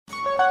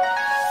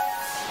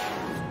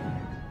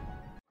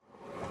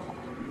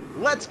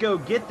Let's go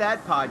get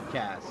that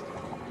podcast.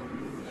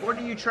 What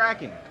are you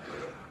tracking?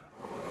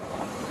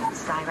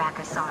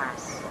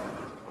 Syracosaurus.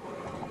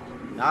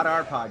 Not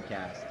our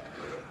podcast.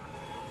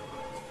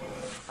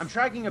 I'm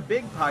tracking a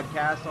big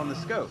podcast on the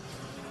scope.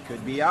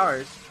 Could be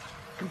ours.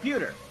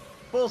 Computer.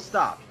 Full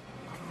stop.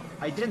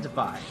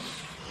 Identify.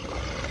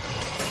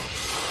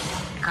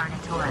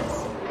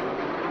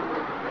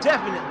 Carnotaurus.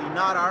 Definitely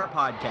not our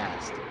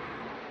podcast.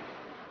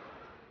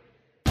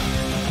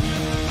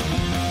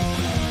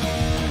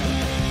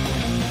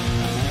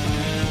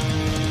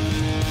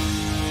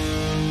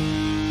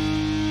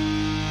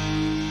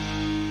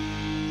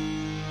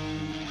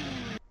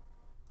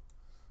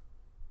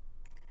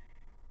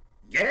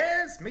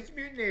 Yes, Mickey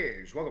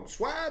Mutineers. Welcome,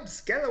 swabs,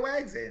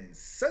 scalawags, and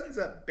sons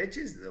of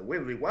bitches to the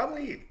wibbly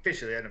wobbly,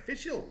 officially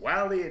unofficial,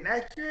 wildly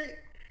inaccurate,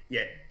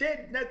 yet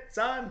dead nuts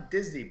on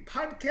Disney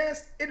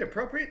podcast,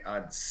 inappropriate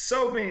on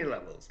so many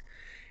levels.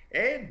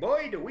 And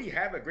boy, do we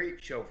have a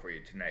great show for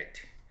you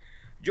tonight.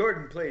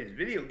 Jordan plays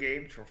video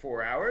games for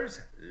 4 hours,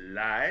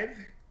 live.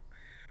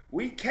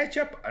 We catch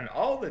up on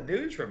all the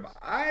news from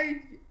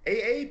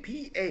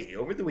IAAPA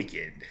over the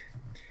weekend.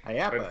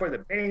 But for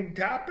the main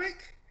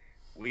topic,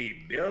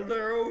 we build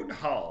our own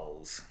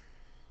halls.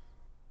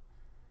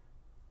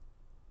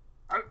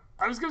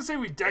 I was going to say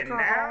we deck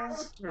our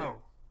halls. No.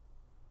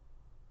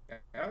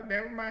 Oh,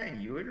 never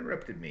mind. You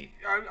interrupted me.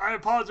 I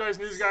apologize,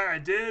 news guy. I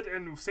did,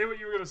 and say what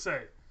you were going to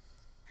say.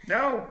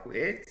 No,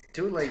 it's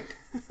too late.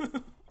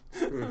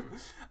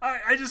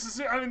 I just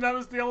assumed, I mean, that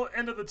was the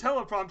end of the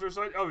teleprompter,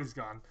 so he's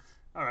gone.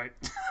 All right.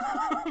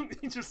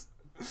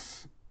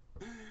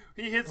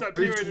 He hits that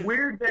period. It's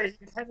weird that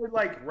he kind of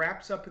like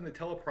wraps up in the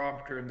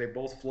teleprompter and they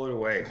both float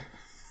away.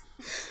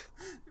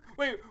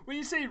 Wait, when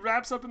you say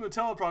wraps up in the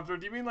teleprompter,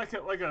 do you mean like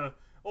a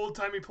old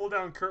timey pull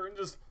down curtain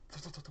just?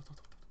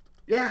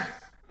 Yeah,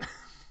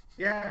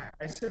 yeah.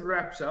 I said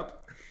wraps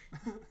up.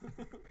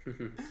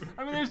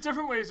 I mean, there's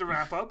different ways to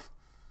wrap up.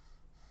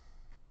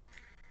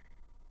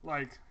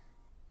 Like.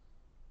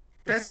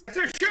 That's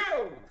a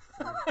show.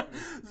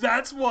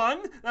 That's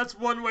one. That's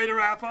one way to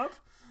wrap up.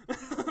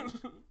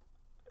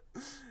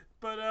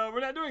 But we're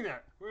not doing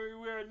that.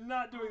 We're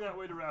not doing that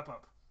way to wrap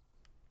up.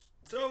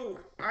 So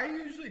I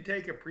usually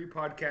take a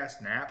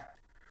pre-podcast nap.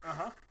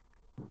 Uh-huh.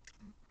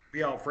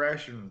 Be all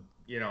fresh and,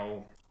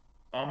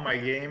 on my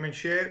game and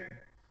shit.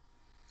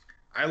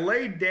 I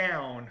laid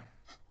down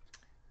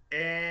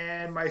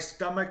and my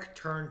stomach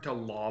turned to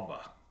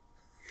lava.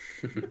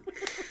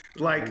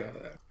 like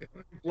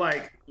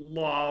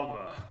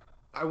lava.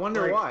 I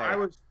wonder why. I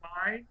was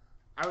fine.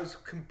 I was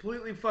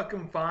completely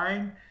fucking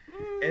fine.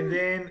 And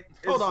then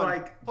Hold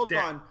on.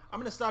 I'm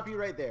going to stop you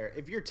right there.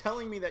 If you're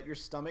telling me that your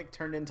stomach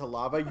turned into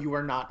lava, you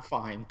are not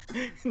fine.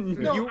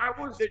 No, I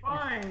was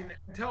fine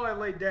until I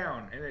laid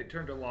down and it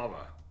turned to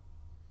lava.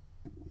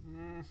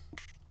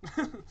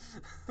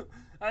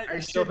 I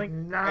still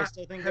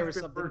think there was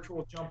some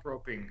virtual jump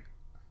roping.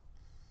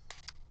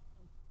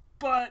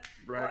 But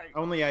right.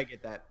 Only I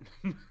get that.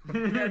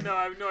 Yeah, no,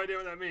 I have no idea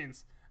what that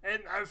means.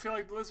 And I feel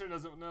like the listener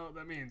doesn't know what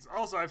that means.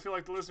 Also, I feel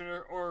like the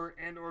listener or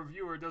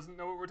viewer doesn't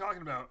know what we're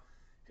talking about.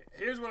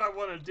 Here's what I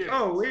want to do.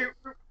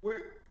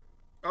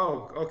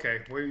 Oh, okay.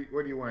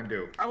 What do you want to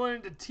do? I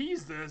wanted to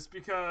tease this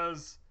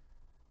because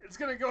it's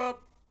going to go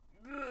up.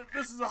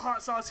 This is a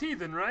Hot Sauce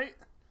Heathen, right?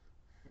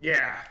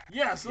 Yeah.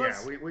 Yeah, so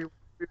we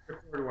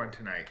recorded one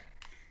tonight.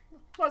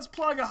 Let's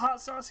plug a Hot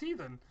Sauce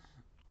Heathen.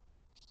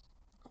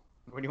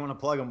 What do you want to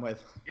plug them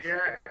with?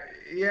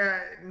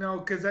 Yeah, no,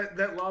 because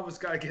that lava's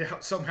got to get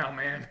out somehow,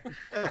 man.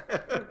 I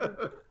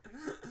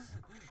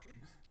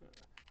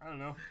don't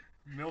know.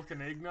 Milk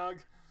and eggnog?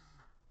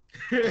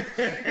 How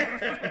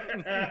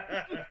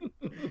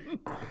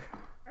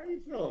you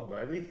feeling,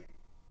 buddy?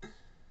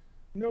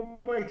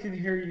 Nobody can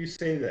hear you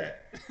say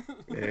that.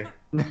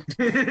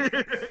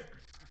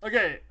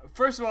 Okay,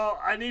 first of all,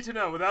 I need to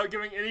know, without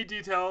giving any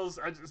details,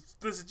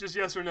 this is just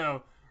yes or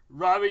no.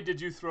 Robbie, did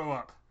you throw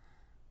up?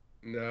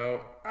 No.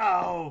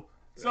 Oh,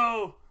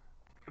 so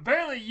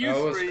apparently you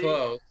was three.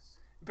 Close.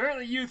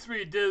 Apparently you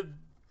three did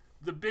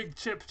the big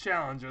chip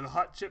challenge or the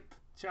hot chip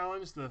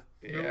challenge. The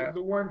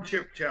one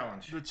chip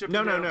challenge. The chip.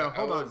 No.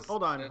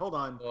 Hold on.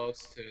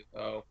 Close to it,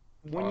 though.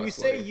 When you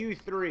say you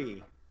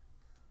three,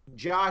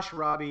 Josh,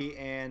 Robbie,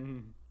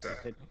 and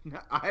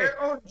I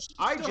still just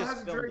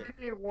hasn't drank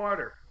any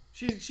water.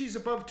 She's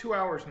above 2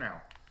 hours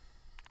now.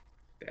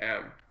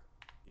 Damn.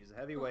 He's a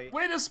heavyweight.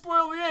 Way to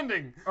spoil the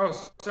ending. Oh,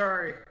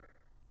 sorry.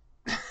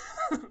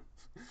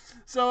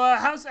 So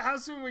how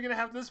soon are we gonna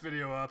have this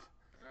video up?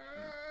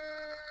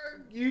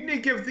 You need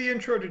to give the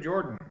intro to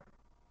Jordan.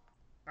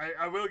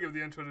 I will give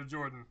the intro to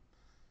Jordan.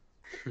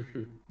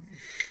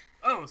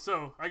 Oh,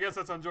 so I guess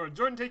that's on Jordan.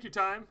 Jordan, take your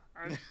time.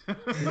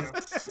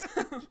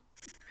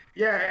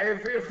 Yeah,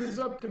 if it was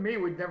up to me,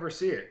 we'd never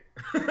see it.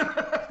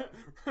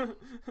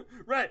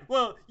 Right.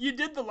 Well, you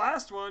did the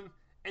last one,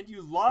 and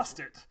you lost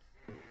it.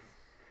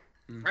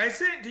 I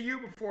sent it to you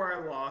before I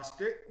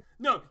lost it.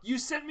 No, you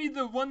sent me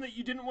the one that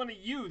you didn't want to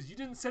use. You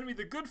didn't send me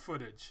the good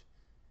footage.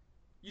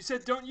 You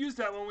said don't use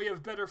that one, we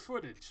have better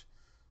footage.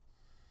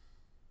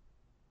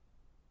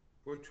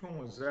 Which one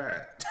was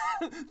that?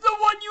 The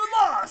one you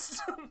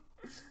lost!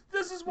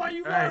 This is why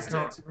you I lost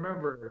don't it!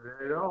 remember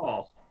it at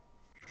all.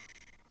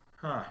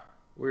 Huh.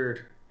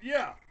 Weird.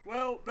 Yeah,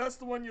 well, that's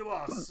the one you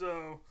lost,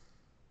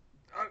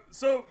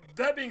 so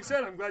that being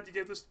said, I'm glad you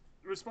gave this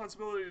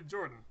responsibility to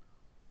Jordan.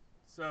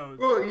 So,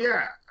 Well,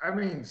 yeah. I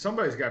mean,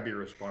 somebody's got to be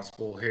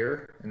responsible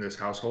here in this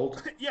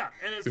household. yeah,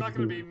 and it's not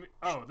going to be...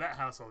 Oh, that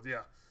household, yeah.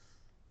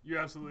 You're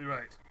absolutely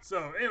right.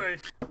 So, anyway,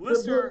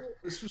 listener...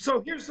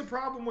 So here's the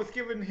problem with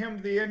giving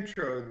him the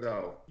intro,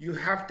 though. You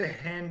have to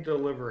hand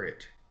deliver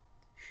it.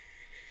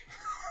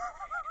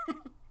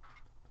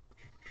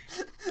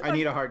 I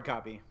need a hard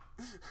copy.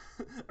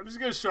 I'm just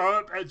going to show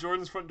up at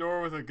Jordan's front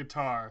door with a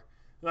guitar.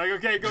 Like,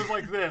 okay, it goes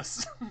like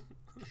this.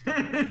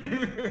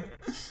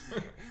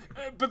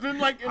 But then,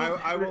 like...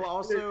 I will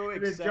also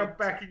Then accept... jump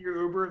back in your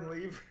Uber and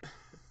leave.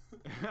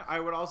 I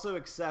would also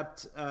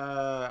accept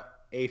a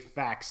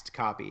faxed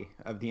copy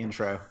of the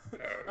intro.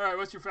 Alright,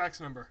 what's your fax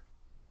number?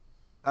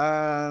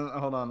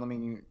 Hold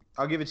on,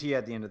 I'll give it to you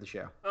at the end of the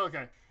show.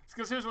 Okay.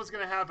 Because here's what's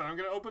going to happen. I'm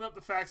going to open up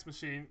the fax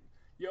machine.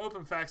 You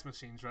open fax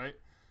machines, right?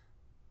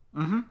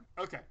 Mm-hmm.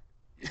 Okay.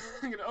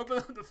 I'm going to open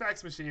up the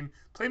fax machine,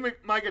 play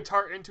my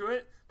guitar into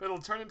it, but it'll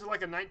turn into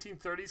like a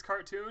 1930s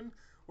cartoon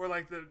where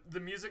like the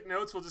music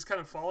notes will just kind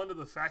of fall into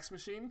the fax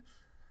machine.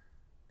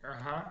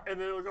 Uh-huh. And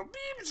then it'll go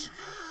beep.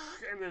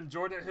 And then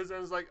Jordan at his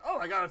end is like, oh,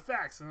 I got a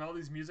fax. And all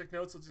these music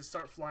notes will just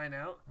start flying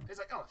out. He's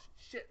like, oh,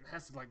 shit. And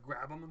has to like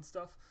grab them and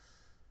stuff.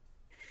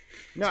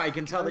 No, I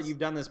can tell that you've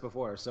done this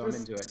before, so I'm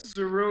into This it. is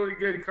a really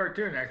good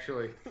cartoon,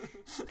 actually.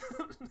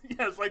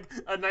 Yeah, it's like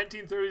a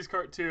 1930s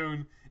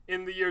cartoon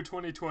in the year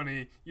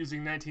 2020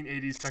 using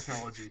 1980s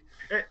technology.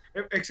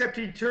 Except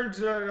he turns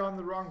it on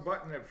the wrong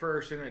button at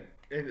first, and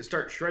it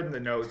starts shredding the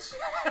notes.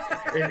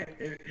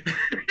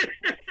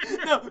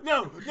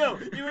 No,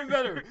 even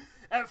better.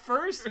 At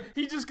first,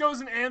 he just goes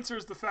and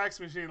answers the fax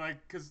machine, like,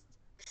 because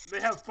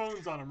they have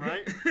phones on them,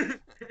 right?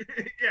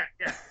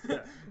 Yeah.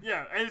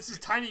 Yeah, and it's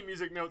just tiny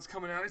music notes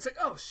coming out. It's like,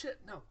 oh shit,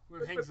 no,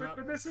 it hangs up.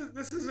 But this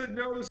is a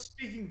no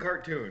speaking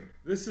cartoon.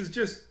 This is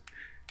just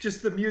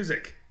the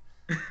music.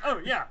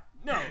 Oh yeah,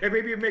 no, And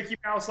maybe a Mickey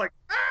Mouse like.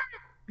 Ah!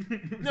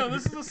 no,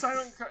 this is a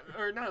silent,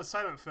 or not a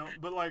silent film,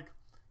 but like,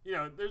 you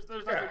know, there's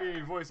not gonna be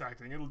any voice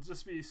acting. It'll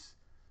just be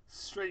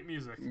straight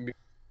music.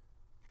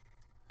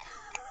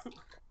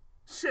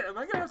 Shit, am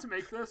I gonna have to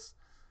make this?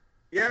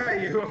 Yeah,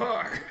 you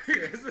are.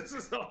 Because this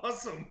is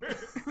awesome.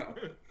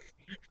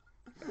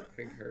 That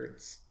thing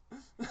hurts.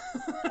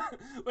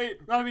 Wait,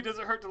 Robbie, does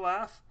it hurt to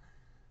laugh?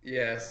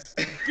 Yes.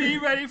 Be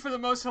ready for the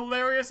most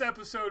hilarious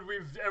episode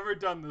we've ever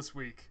done this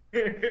week.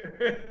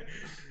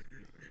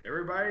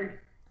 Everybody,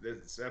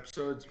 this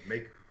episode's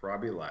make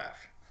Robbie laugh.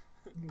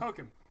 Poke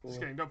him. Just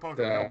kidding, don't poke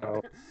him.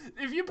 No.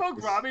 If you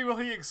poke Robbie, will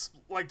he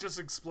just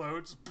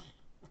explode?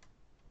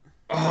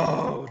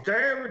 Oh, did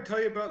I ever tell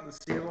you about the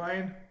sea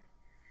lion?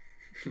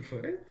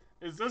 What?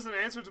 Is this an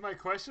answer to my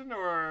question,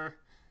 or...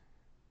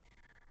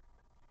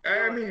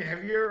 I mean,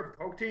 have you ever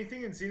poked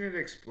anything and seen it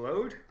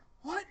explode?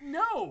 What?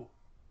 No!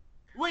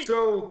 Wait,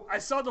 So, I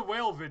saw the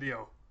whale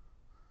video.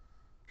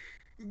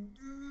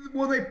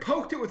 well, they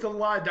poked it with a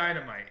lot of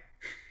dynamite.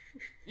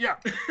 Yeah.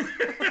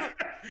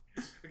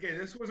 Okay,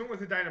 this wasn't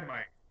with a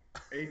dynamite.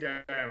 A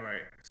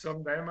dynamite.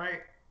 Some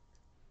dynamite.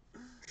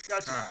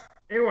 Gotcha.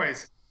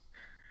 Anyways,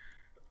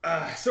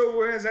 so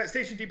when I was at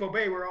Station Depot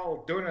Bay, we're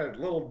all doing a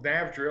little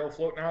nav drill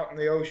floating out in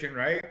the ocean,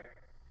 right?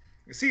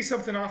 You see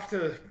something off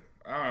to,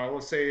 I don't know,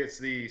 let's say it's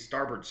the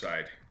starboard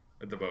side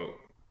of the boat.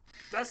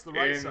 That's the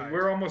right And side.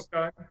 we're almost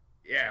done.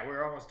 Yeah,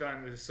 we're almost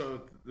done.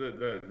 So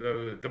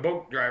the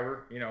boat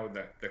driver, you know,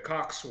 the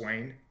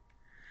coxswain,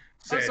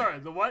 said, I'm sorry,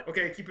 the what?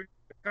 okay, keep it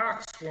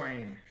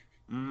coxswain.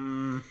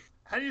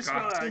 How do you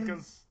spell that? Coxswain?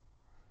 'Cause-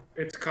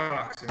 It's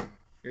coxswain.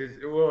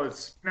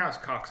 It's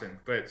pronounced coxswain,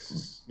 but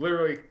it's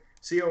literally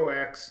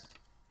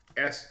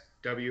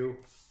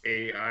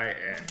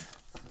COXSWAIN.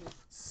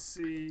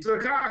 see. So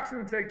the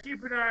coxswain said,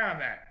 keep an eye on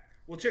that.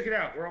 We'll check it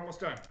out. We're almost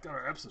done. Got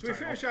our episode So we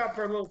title. finish up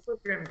our little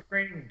freaking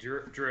crane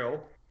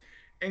drill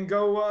and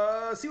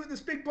go see what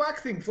this big black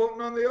thing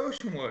floating on the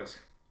ocean was.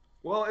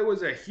 Well, it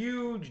was a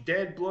huge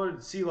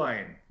dead-blooded sea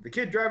lion. The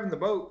kid driving the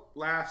boat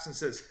laughs and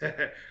says,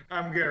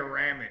 I'm gonna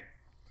ram it.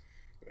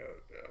 Oh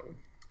no.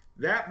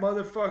 That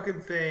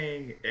motherfucking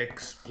thing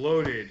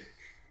exploded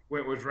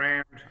when it was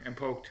rammed and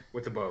poked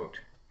with the boat.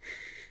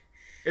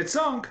 It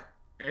sunk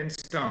and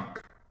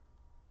stunk.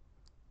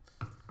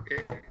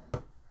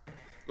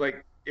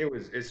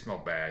 It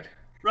smelled bad.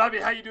 Robbie,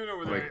 how you doing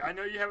over there? Like- I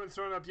know you haven't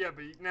thrown up yet,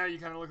 but now you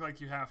kind of look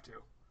like you have to.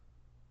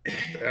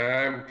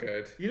 I'm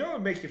good. You know what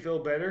would make you feel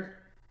better?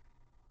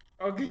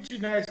 I'll get you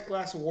a nice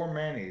glass of warm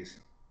mayonnaise.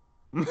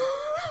 No.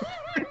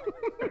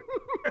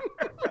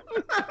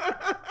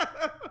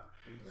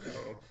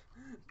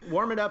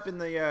 Warm it up in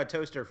the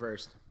toaster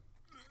first.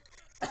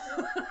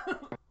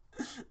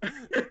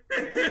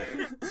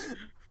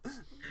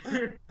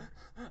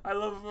 I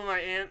love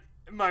when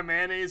my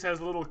mayonnaise has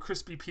little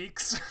crispy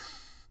peaks.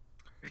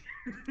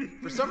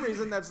 For some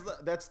reason,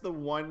 that's the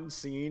one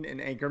scene in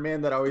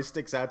Anchorman that always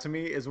sticks out to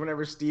me is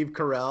whenever Steve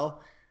Carell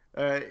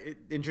it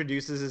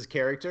introduces his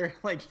character.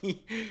 Like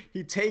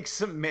he takes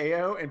some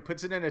mayo and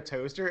puts it in a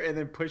toaster, and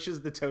then pushes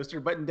the toaster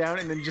button down,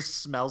 and then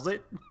just smells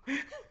it.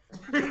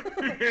 Ugh.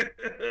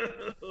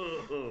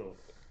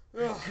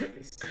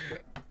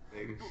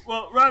 Thing.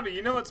 Well, Robbie,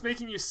 you know what's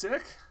making you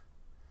sick?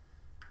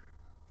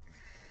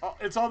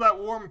 It's all that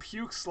warm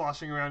puke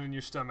sloshing around in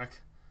your stomach.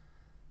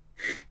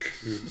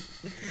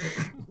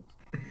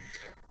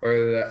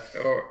 Or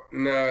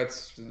no,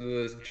 it's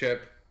the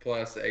chip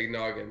plus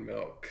eggnog and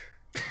milk.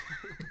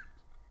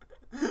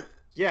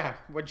 Yeah,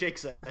 what Jake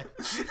said.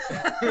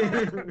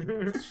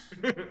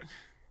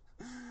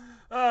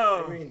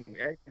 Oh, I mean,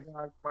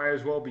 eggnog might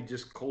as well be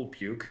just cold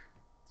puke.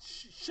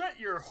 shut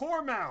your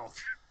whore mouth.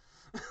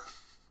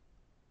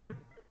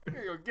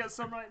 Here, go get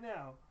some right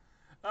now.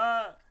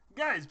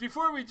 Guys,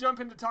 before we jump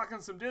into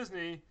talking some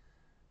Disney,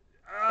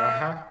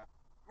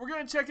 we're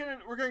gonna check in.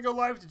 We're gonna go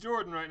live to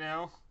Jordan right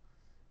now,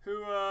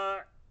 who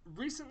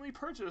recently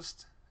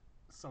purchased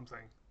something.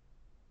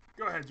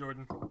 Go ahead,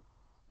 Jordan.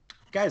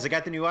 Guys, I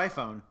got the new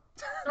iPhone.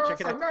 Oh,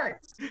 Check it so out.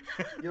 nice.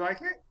 You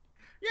like it?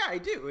 Yeah, I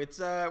do. It's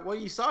well,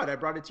 you saw it. I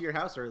brought it to your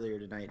house earlier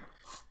tonight.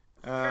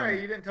 Yeah,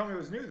 you didn't tell me it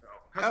was new though.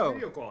 How's oh. the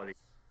video quality?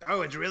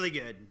 Oh, it's really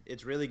good.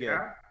 It's really good.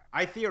 Yeah?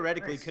 I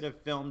theoretically Nice. could have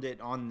filmed it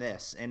on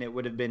this, and it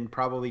would have been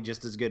probably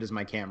just as good as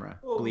my camera.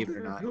 Well, believe it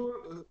or not.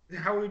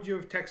 How would you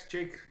have texted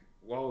Jake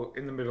while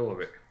in the middle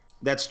of it?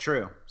 That's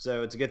true.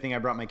 So it's a good thing I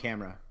brought my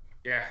camera.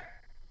 Yeah.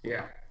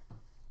 Yeah.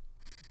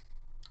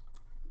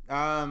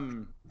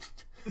 And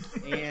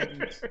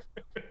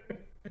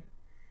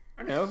I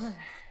don't know.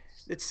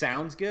 It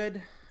sounds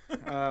good.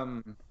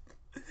 The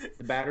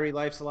battery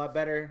life's a lot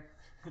better.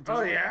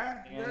 Oh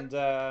yeah. And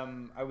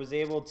I was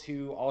able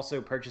to also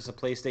purchase a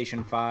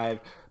PlayStation 5,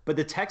 but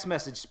the text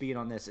message speed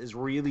on this is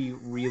really,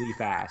 really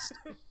fast.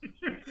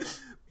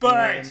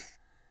 But And-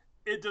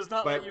 it does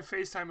not let but- you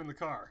FaceTime in the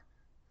car.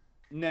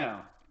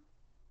 No.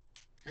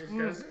 It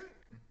doesn't?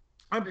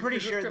 I'm If pretty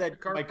you hooked sure up that the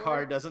CarPlay? my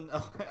car doesn't.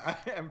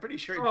 I'm pretty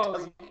sure it Oh,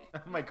 doesn't.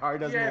 My car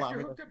doesn't Yeah, allow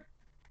me.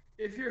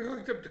 if you're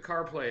hooked up to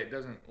CarPlay, it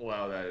doesn't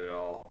allow that at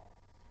all.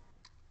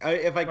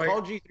 If I like-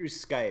 called you through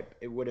Skype,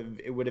 it would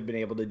have been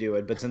able to do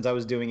it. But since I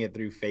was doing it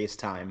through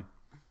FaceTime,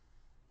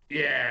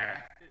 Yeah.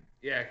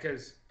 Yeah,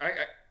 because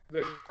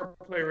the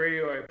CarPlay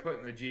radio I put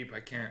in the Jeep, I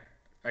can't.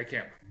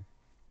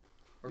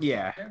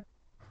 Yeah.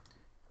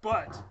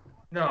 But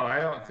No, I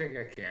don't think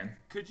I can.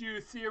 could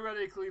you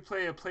theoretically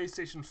play a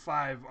PlayStation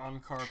 5 on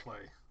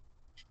CarPlay?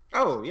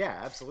 oh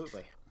yeah,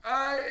 absolutely.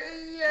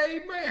 Yeah,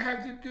 you might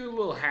have to do a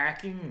little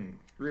hacking,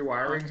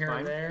 rewiring That's here fine.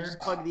 and there. Just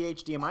plug the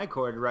HDMI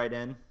cord right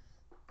in.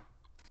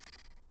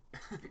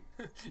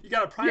 You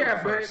got to prime Yeah,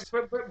 it first.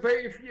 but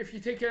if you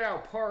take it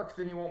out of park,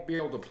 then you won't be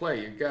able to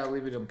play. You gotta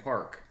leave it in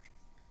park.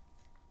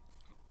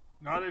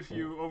 Not if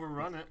you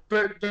overrun it.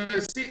 But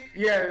see,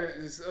 yeah,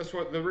 that's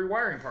what the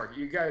rewiring part.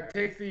 You gotta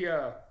take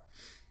the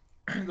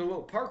the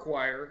little park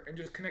wire and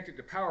just connect it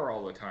to power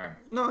all the time.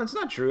 No, it's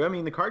not true. I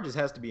mean, the car just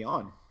has to be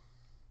on.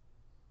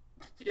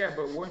 Yeah,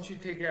 but once you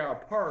take it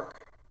out of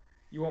park,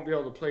 you won't be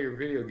able to play your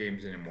video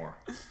games anymore.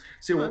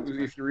 See, Well, that's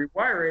if you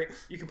rewire it,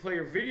 you can play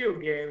your video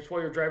games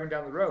while you're driving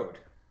down the road.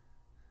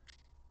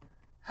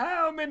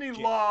 How many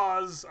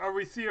laws are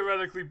we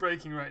theoretically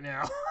breaking right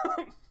now?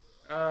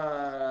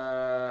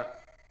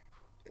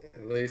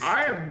 At least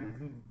I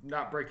am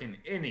not breaking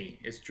any.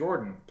 It's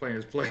Jordan playing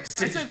his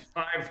PlayStation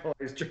 5 while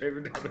he's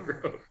driving down the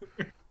road.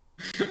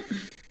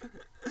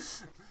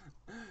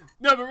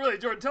 No, but really,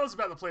 Jordan, tell us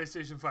about the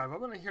PlayStation 5. I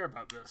want to hear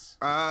about this.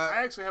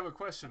 I actually have a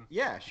question.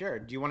 Yeah, sure.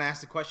 Do you want to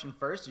ask the question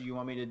first, or do you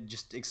want me to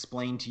just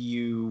explain to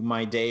you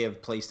my day of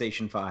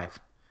PlayStation 5?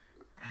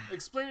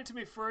 Explain it to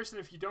me first,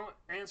 and if you don't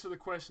answer the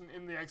question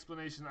in the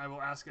explanation, I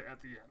will ask it at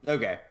the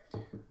end. Okay.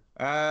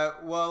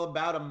 Well,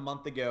 about a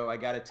month ago, I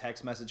got a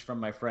text message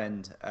from my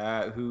friend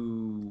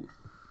who...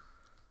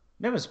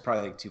 That was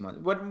probably like 2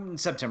 months. What, in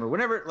September.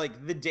 Whenever,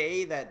 like, the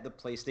day that the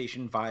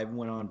PlayStation 5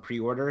 went on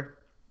pre-order,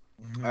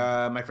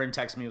 my friend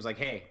texted me and was like,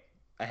 hey,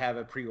 I have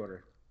a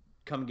pre-order.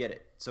 Come get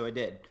it. So I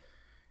did.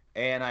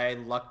 And I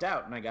lucked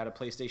out, and I got a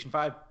PlayStation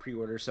 5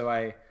 pre-order. So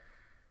I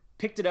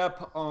picked it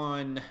up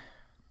on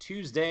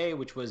Tuesday,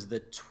 which was the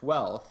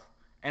 12th.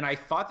 And I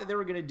thought that they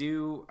were going to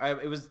do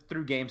it was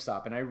through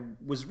GameStop, and I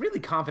was really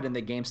confident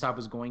that GameStop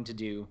was going to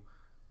do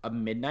a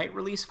midnight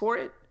release for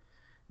it.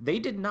 They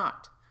did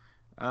not.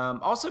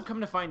 Also,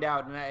 come to find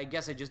out, and I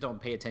guess I just don't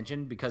pay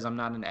attention because I'm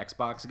not an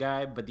Xbox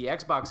guy, but the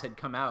Xbox had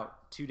come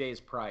out 2 days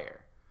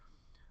prior.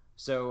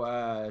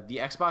 So the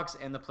Xbox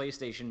and the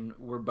PlayStation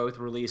were both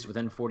released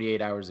within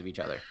 48 hours of each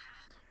other.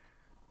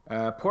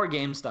 Poor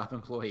GameStop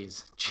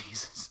employees.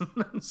 Jesus.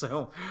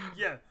 So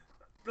Yeah,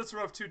 that's a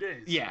rough 2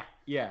 days. yeah.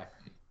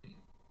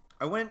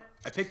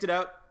 I picked it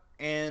up,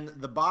 and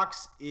the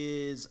box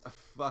is a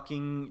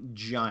fucking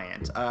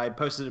giant. I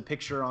posted a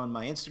picture on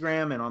my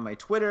Instagram and on my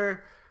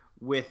Twitter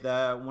with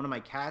one of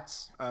my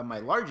cats, my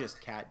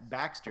largest cat,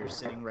 Baxter,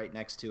 sitting right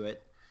next to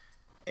it.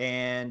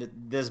 And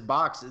this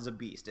box is a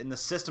beast, and the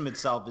system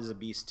itself is a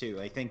beast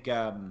too. I think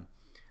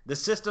the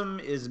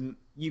system is,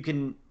 you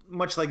can,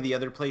 much like the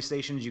other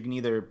PlayStations, you can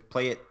either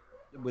play it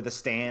with a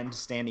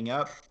standing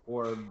up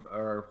or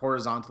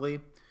horizontally.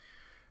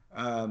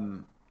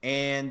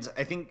 And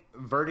I think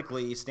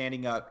vertically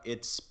standing up,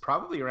 it's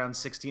probably around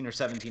 16 or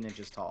 17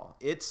 inches tall.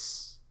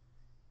 It's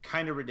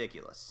kind of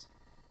ridiculous.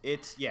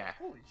 It's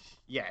Holy sh!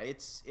 yeah,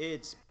 it's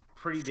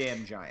pretty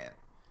damn giant.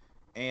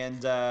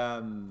 And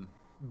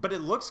but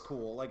it looks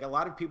cool. Like a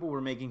lot of people were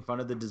making fun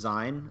of the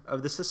design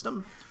of the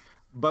system,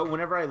 but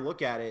whenever I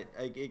look at it,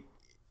 I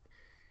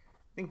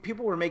think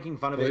people were making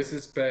fun of At it. least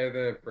it's better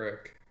than a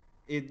brick.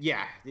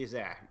 Yeah.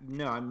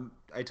 No,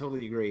 I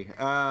totally agree.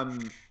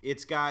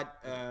 It's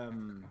got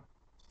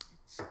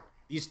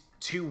these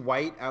two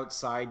white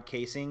outside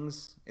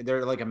casings.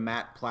 They're like a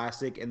matte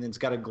plastic, and then it's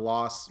got a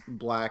gloss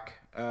black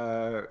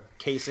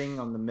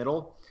casing on the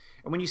middle.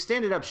 And when you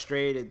stand it up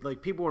straight,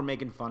 like people were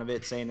making fun of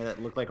it, saying that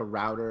it looked like a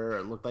router or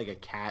it looked like a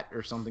cat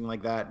or something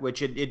like that,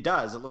 which it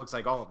does. It looks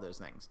like all of those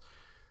things.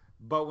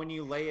 But when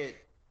you lay it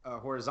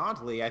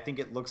horizontally, I think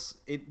it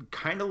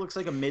kind of looks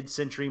like a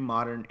mid-century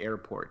modern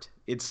airport.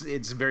 It's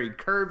very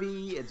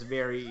curvy. It's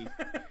very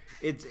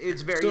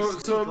So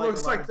sleek, it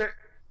looks like of- the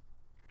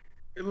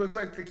it looks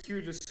like the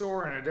cue to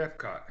soar in a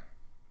Depcot.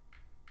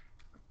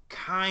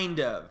 kind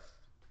of.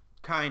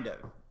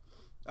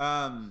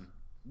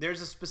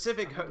 There's a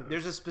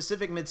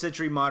specific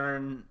mid-century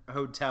modern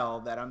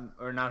hotel that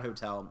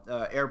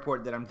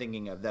airport that I'm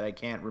thinking of that I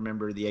can't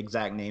remember the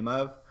exact name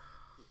of.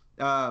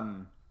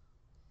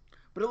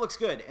 But it looks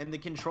good, and the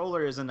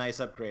controller is a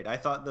nice upgrade. I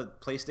thought the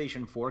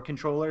PlayStation 4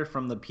 controller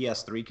from the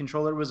PS3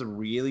 controller was a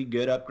really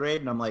good upgrade,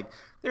 and I'm like,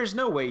 there's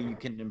no way you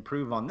can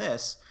improve on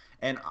this.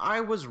 And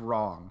I was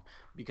wrong,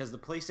 because the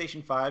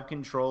PlayStation 5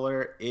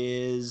 controller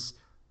is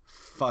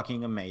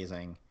fucking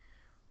amazing.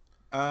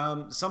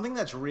 Something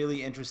that's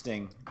really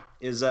interesting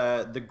is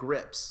the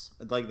grips,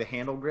 like the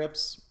handle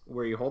grips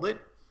where you hold it.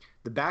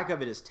 The back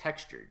of it is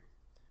textured,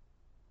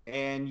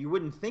 and you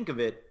wouldn't think of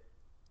it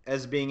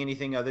as being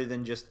anything other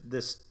than just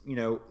this,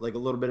 like a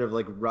little bit of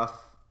like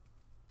rough,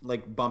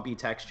 like bumpy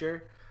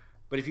texture.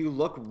 But if you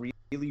look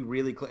really,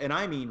 really close, and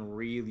I mean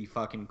really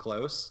fucking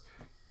close,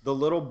 the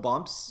little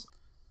bumps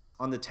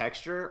on the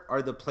texture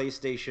are the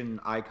PlayStation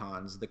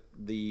icons,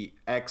 the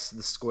X,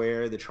 the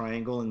square, the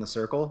triangle, and the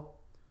circle.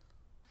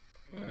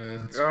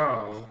 That's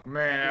Oh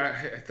man,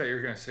 I thought you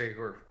were gonna say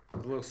we're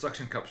little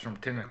suction cups from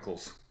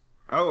Tentacles.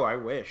 Oh, I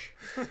wish.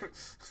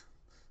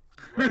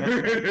 Like Right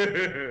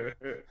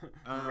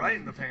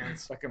in the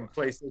pants. a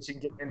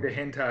PlayStation getting into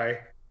hentai.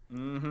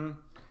 Mm-hmm.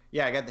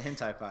 Yeah, I got the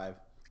hentai 5.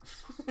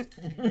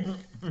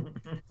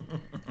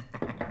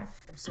 I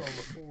saw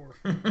before.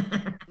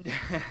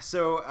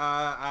 So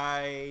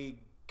I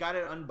got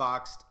it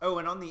unboxed. Oh,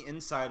 and on the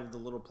inside of the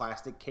little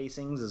plastic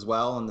casings as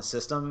well on the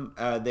system,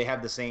 they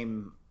have the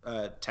same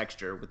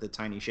texture with the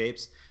tiny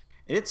shapes.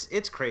 And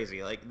it's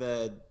crazy. Like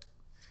the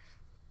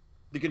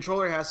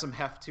controller has some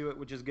heft to it,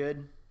 which is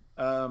good.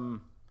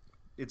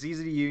 It's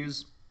easy to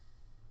use.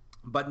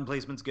 Button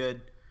placement's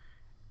good.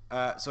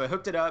 So I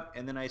hooked it up,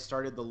 and then I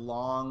started the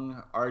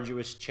long,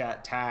 arduous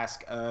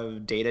task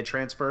of data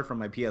transfer from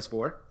my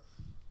PS4.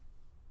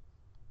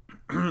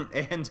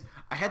 And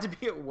I had to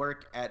be at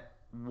work at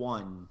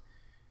 1,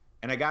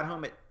 and I got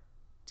home at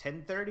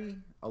 10:30,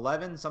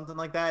 11, something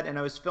like that. And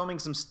I was filming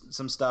some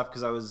stuff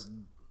because I was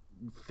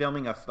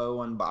filming a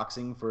faux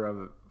unboxing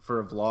for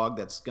a vlog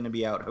that's going to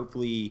be out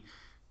hopefully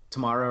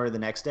tomorrow or the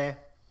next day.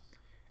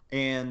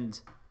 And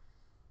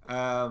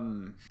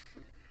I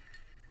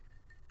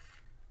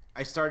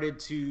started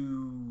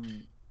to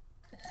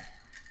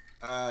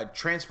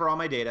transfer all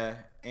my data,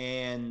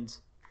 and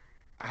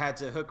I had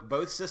to hook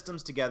both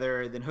systems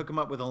together, then hook them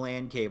up with a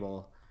LAN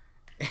cable.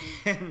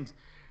 And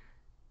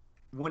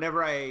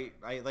whenever I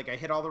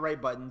hit all the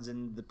right buttons,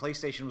 and the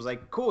PlayStation was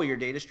like, cool, your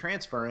data's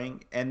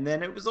transferring. And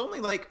then it was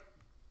only like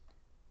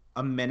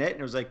a minute, and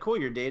it was like, cool,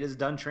 your data's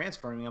done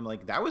transferring. I'm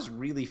like, that was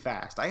really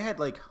fast. I had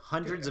like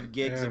hundreds of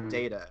gigs of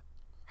data.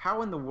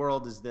 How in the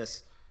world is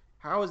this?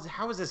 How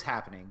is this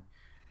happening?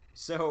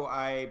 So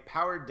I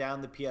powered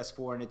down the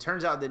PS4, and it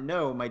turns out that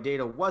no, my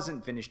data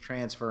wasn't finished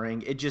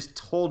transferring. It just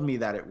told me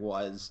that it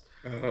was.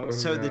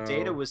 So the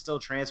data was still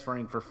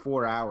transferring for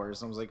 4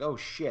 hours. I was like, oh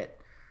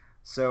shit.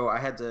 So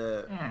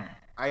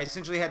I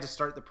essentially had to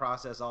start the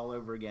process all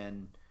over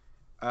again.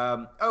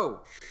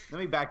 Let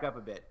me back up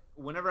a bit.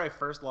 Whenever I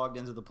first logged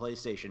into the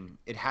PlayStation,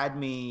 it had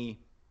me.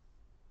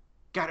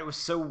 God, it was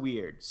so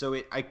weird. So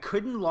I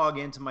couldn't log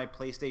into my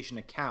PlayStation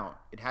account.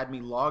 It had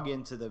me log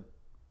into the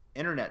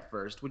internet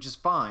first, which is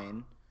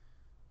fine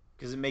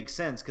because it makes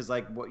sense, because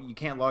you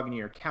can't log into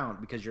your account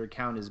because your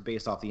account is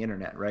based off the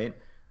internet, right?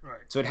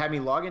 Right. So it had me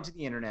log into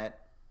the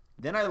internet,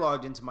 then I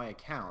logged into my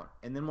account,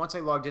 and then once I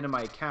logged into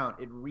my account,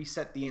 it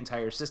reset the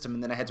entire system,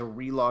 and then I had to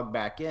relog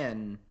back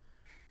in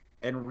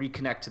and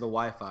reconnect to the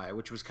Wi-Fi,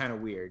 which was kind of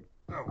weird.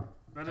 Oh,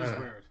 that is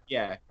weird.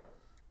 Yeah.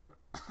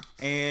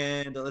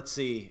 And let's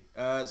see.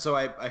 So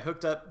I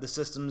hooked up the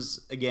systems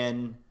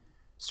again,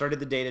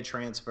 started the data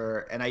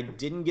transfer, and I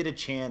didn't get a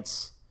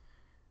chance.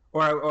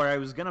 Or I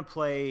was gonna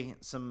play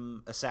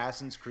some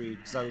Assassin's Creed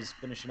because I was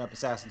finishing up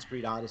Assassin's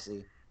Creed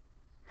Odyssey.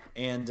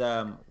 And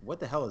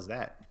what the hell is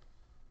that?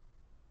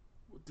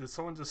 Did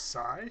someone just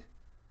sigh?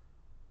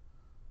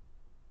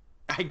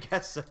 I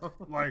guess so.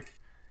 Like,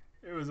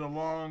 it was a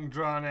long,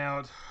 drawn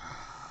out.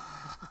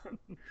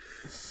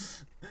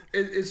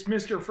 It's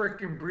Mr.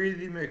 Frickin'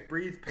 Breathy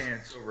McBreathe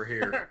Pants over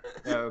here.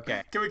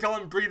 Okay. Can we call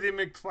him Breathing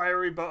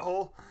McFiery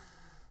Butthole?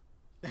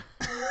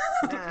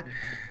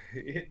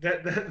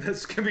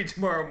 That's gonna be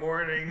tomorrow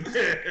morning.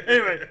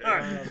 Anyway, all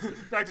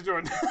right, back to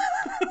Jordan.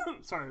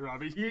 Sorry,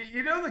 Robbie.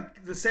 You know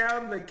the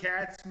sound the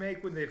cats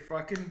make when they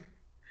fucking.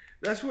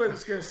 That's what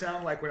it's gonna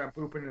sound like when I'm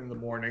pooping in the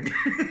morning.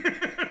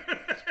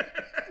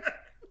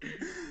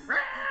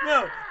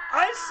 No,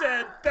 I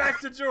said back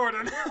to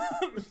Jordan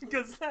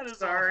because that is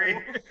Sorry.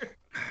 awful.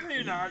 No,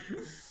 you're not.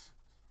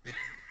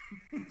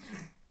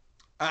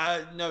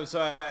 No,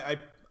 so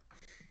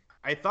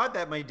I thought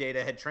that my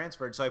data had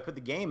transferred, so I put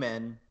the game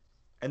in,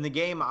 and the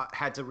game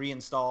had to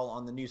reinstall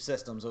on the new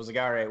system. So I was like,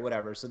 all right,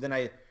 whatever. So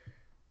then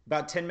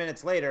about 10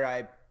 minutes later,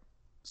 I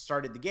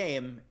started the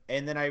game,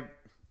 and then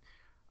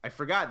I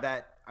forgot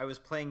that I was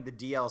playing the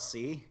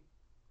DLC,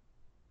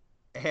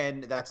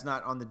 and that's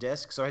not on the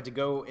disc. So I had to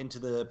go into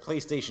the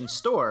PlayStation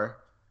Store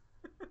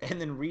and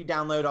then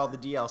re-download all the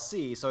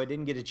DLC. So I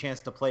didn't get a chance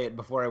to play it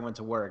before I went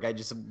to work. I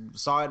just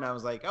saw it, and I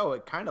was like, oh,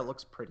 it kind of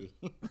looks pretty.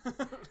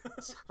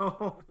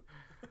 So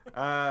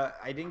I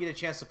didn't get a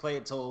chance to play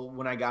it till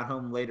when I got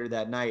home later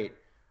that night.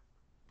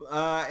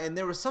 And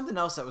there was something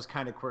else that was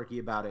kind of quirky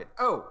about it.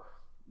 Oh,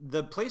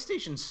 the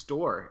PlayStation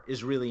Store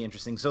is really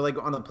interesting. So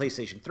like on the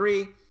PlayStation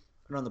 3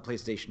 and on the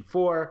PlayStation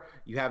 4,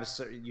 you have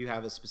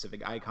a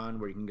specific icon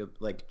where you can go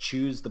like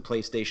choose the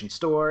PlayStation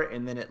Store,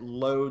 and then it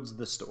loads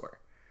the store.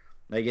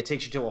 Like it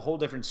takes you to a whole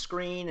different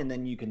screen, and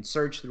then you can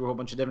search through a whole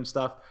bunch of different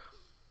stuff.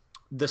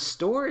 The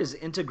store is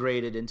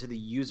integrated into the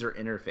user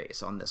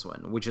interface on this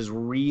one, which is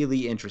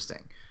really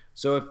interesting.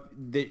 So if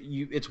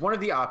it's one of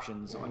the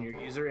options on your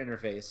user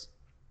interface,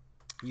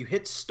 you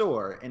hit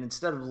store, and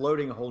instead of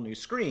loading a whole new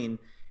screen,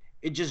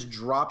 it just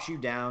drops you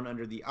down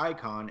under the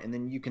icon, and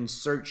then you can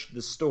search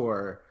the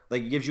store.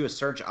 Like it gives you a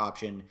search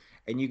option,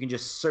 and you can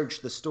just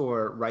search the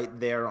store right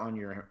there on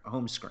your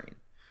home screen,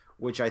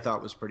 which I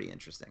thought was pretty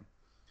interesting.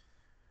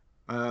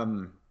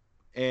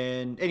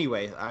 And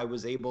anyway, I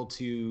was able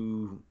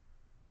to,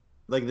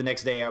 like the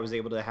next day I was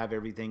able to have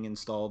everything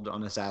installed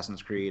on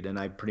Assassin's Creed, and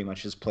I pretty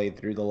much just played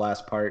through the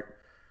last part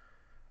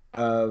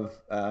of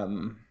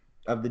the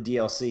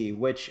DLC,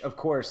 which of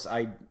course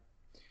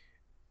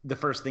the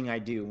first thing I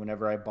do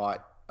whenever I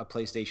bought a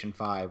PlayStation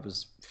 5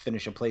 was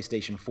finish a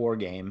PlayStation 4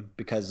 game,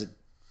 because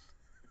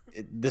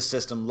this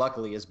system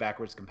luckily is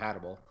backwards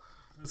compatible.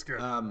 That's good.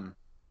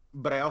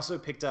 But I also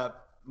picked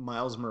up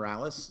Miles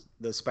Morales,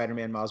 the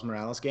Spider-Man Miles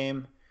Morales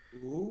game.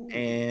 Ooh.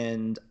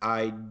 And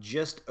I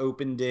just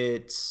opened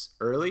it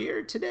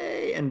earlier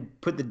today and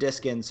put the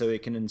disc in so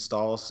it can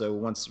install. So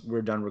once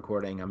we're done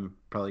recording, I'm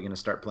probably going to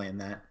start playing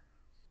that.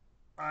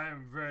 I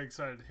am very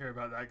excited to hear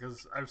about that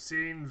because I've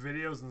seen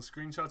videos and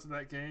screenshots of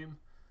that game.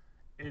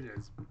 It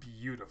is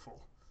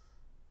beautiful.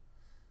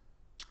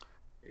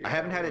 I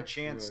haven't had a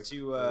chance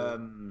to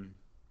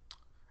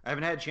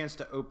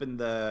open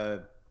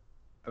the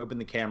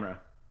camera.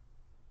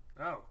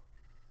 Oh.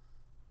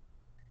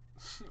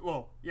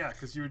 Well, yeah,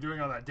 because you were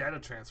doing all that data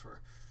transfer.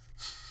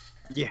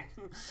 Yeah.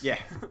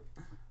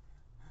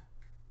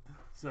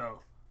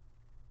 So,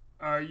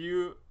 are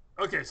you...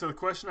 Okay, so the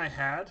question I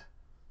had...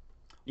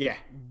 Yeah.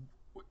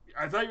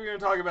 I thought you were going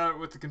to talk about it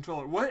with the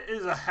controller. What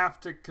is a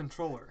haptic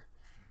controller?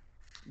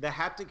 The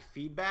haptic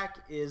feedback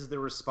is the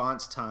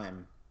response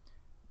time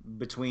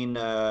between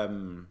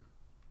like,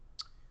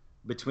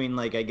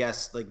 I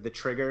guess, like the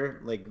trigger,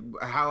 like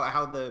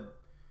how the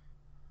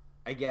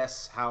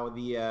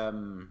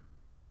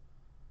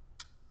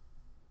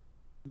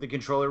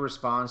controller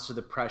responds to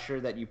the pressure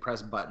that you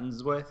press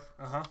buttons with,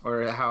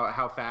 or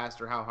how fast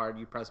or how hard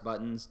you press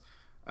buttons.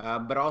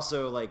 But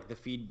also like the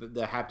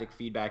haptic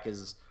feedback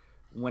is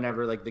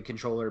whenever like the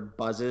controller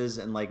buzzes,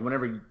 and like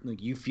whenever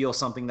like you feel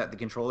something that the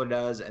controller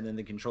does, and then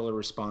the controller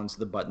responds to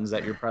the buttons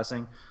that you're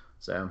pressing.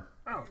 So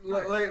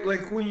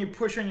like when you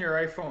push on your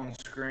iPhone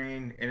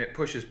screen and it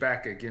pushes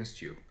back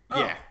against you.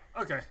 Yeah.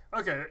 Okay.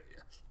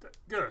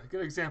 Good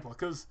example.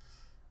 Because,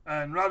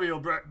 and Robbie will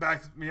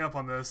back me up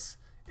on this.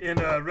 In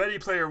Ready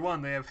Player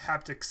One, they have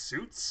haptic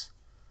suits,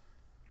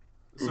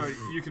 so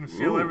you can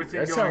feel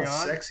everything going on. That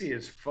sounds sexy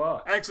as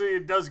fuck. Actually,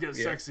 it does get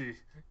sexy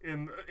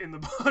in the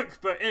book.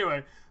 But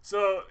anyway,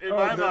 so in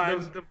my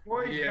mind, the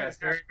Void yes,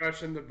 very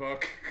much in the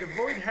book. The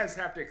Void has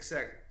haptic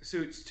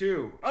suits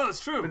too. Oh,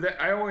 that's true.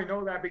 But I only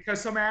know that because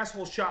some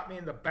asshole shot me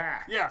in the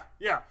back. Yeah.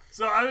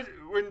 So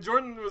when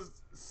Jordan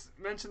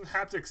mentioned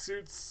haptic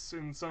suits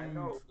in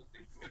some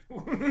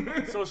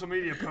social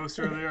media post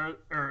earlier,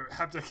 or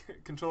haptic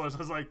controllers, I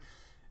was like,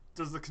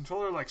 does the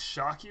controller like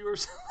shock you or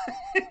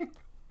something?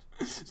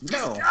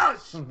 No.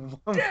 Gosh,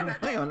 damn it!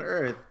 Why on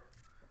earth?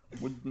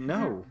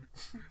 No.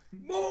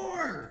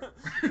 More.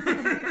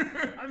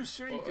 I'm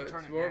sure you could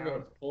turn it's it more down. of a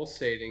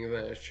pulsating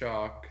than a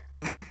shock.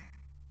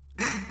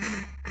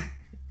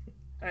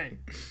 Hey,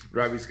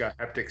 Robbie's got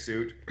haptic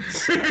suit.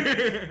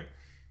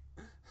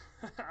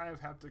 I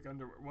have haptic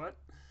underwear. What?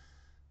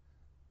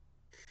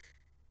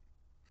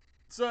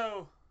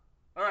 So,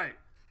 all right,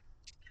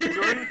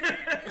 Jordan.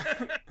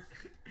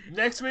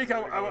 Next week, I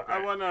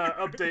want an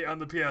update on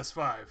the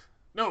PS5.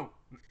 No,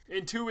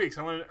 in 2 weeks,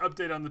 I want an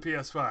update on the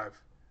PS5.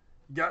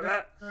 You got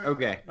that?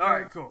 Okay. All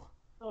right, cool.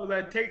 Oh,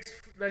 that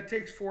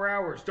takes 4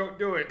 hours. Don't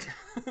do it.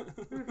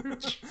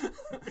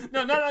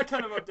 No, not that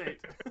kind of update.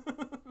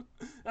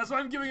 That's why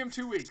I'm giving him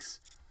 2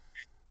 weeks.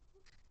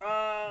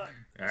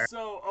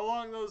 So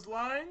along those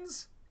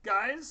lines,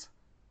 guys,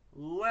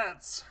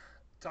 let's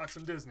talk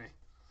some Disney.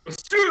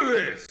 Let's do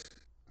this.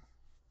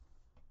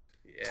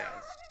 Yeah.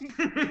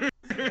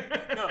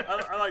 No,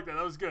 I like that.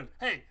 That was good.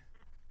 Hey,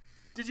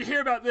 did you hear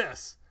about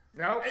this?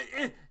 No.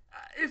 It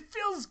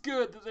feels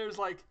good that there's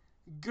like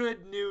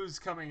good news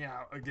coming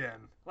out again.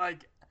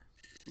 Like,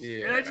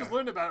 Yeah. and I just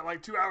learned about it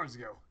like 2 hours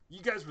ago.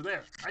 You guys were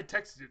there. I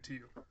texted it to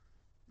you.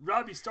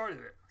 Robbie started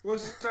it.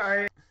 What's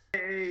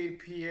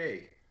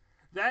IAPA?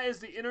 That is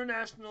the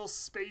International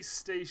Space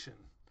Station.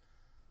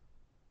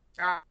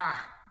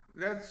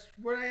 That's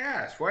what I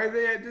asked. Why are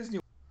they at Disney?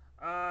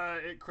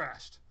 It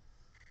crashed.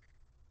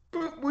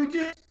 But we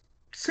just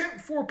sent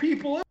 4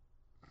 people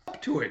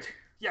up to it.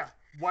 Yeah.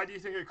 Why do you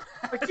think it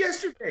crashed? Like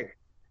yesterday.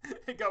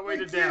 It got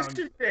weighted Like down.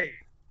 yesterday.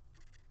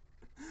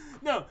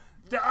 No,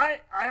 the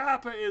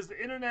IAPA is the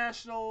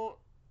International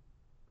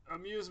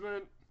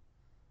Amusement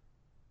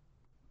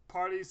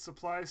Party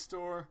Supply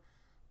Store.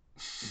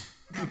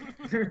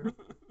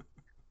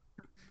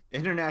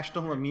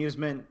 International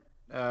Amusement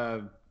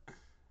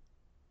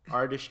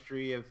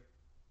Artistry of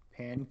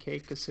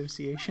Pancake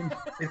Association.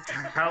 It's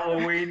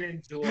Halloween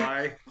in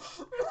July.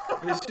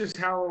 It's just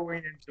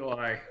Halloween in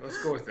July.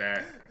 Let's go with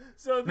that.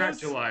 So Not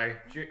this, July.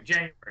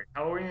 January.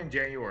 Halloween in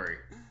January.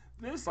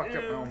 this Fucked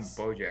up my own is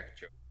BoJack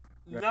joke.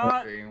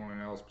 not. Anyone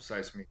else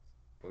besides me.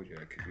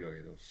 BoJack could be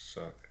like, those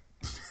suck.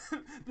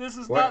 This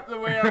is What? not the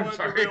way I I'm wanted to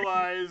sorry.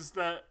 realize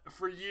that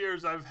for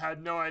years I've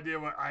had no idea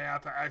what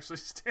IAPA actually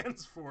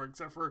stands for,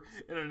 except for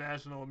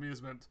International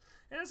Amusement.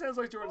 And it sounds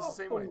like Jordan's the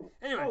same way.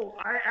 Anyway,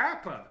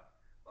 IAPA.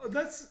 Oh,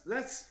 that's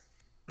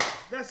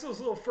those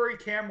little furry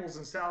camels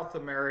in South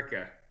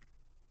America.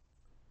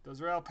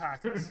 those are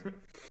alpacas.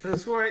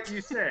 That's what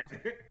you said.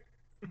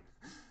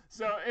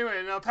 So anyway,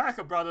 an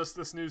alpaca brought us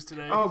this news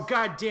today. Oh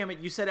god damn it!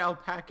 You said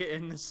alpaca,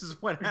 and this is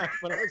what I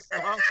saw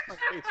on my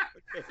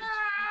Facebook page.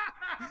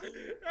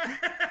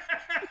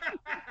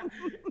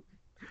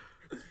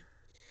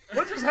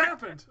 What just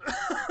happened?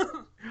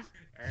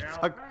 An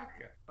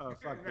alpaca. Oh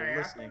fuck! An They're IAPA?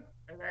 listening.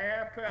 An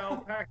IAPA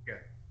alpaca.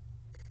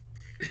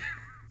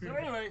 So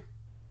anyway,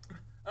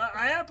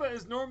 IAPA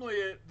is normally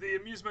the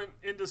amusement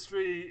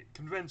industry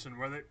convention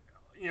where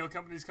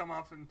companies come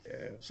off and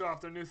show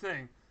off their new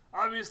thing.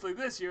 Obviously,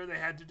 this year they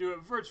had to do it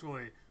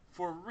virtually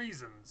for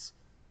reasons.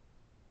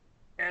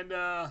 And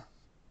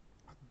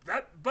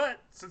but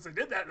since they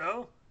did that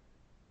though,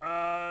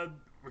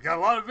 we got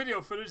a lot of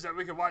video footage that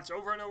we could watch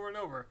over and over and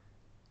over.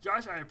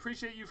 Josh, I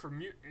appreciate you for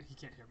mute. He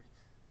can't hear me,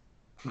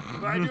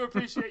 but I do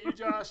appreciate you,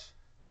 Josh.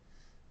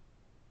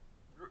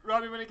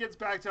 Robbie, when he gets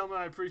back, tell him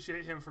I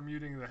appreciate him for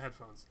muting the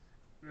headphones,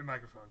 the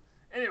microphone.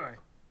 Anyway,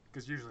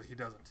 because usually he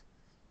doesn't.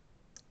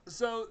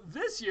 So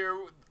this year,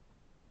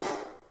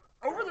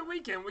 over the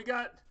weekend, we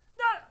got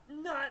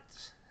not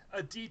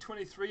a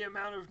D23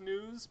 amount of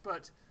news,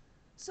 but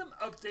some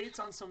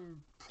updates on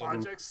some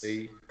projects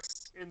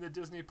in the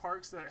Disney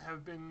parks that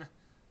have been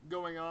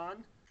going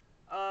on.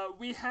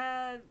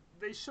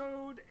 They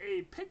showed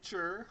a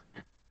picture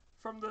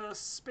from the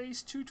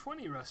Space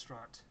 220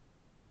 restaurant.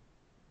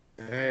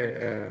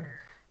 Hey,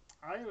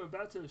 I am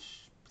about to.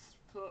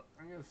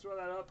 I'm going to throw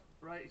that up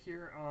right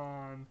here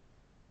on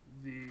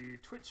the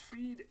Twitch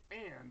feed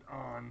and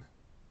on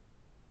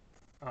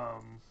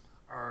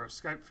our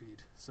Skype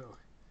feed. So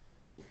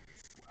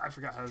I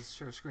forgot how to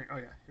share screen. Oh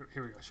yeah,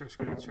 here we go. Share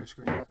screen.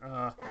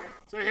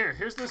 So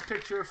here's this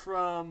picture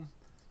from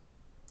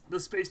the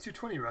Space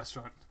 220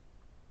 restaurant.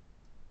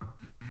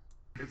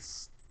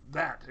 It's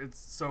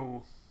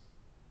so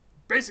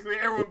basically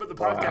everyone but the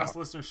podcast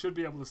listeners should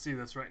be able to see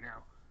this right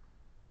now.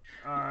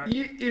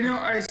 You know,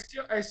 I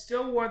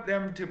still want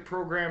them to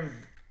program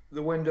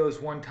the windows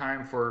one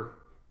time for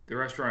the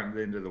restaurant at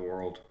the end of the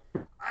world.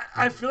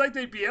 I feel like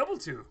they'd be able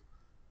to.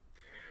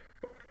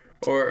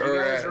 or You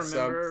guys at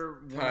remember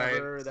some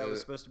whenever time that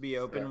was supposed to be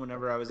open?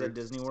 Whenever I was at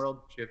Disney World.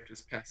 ship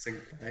just passing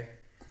by.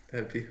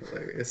 That'd be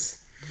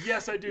hilarious.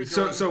 Yes, I do.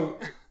 So, Jordan. so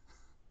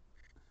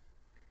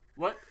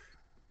What?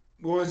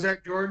 what was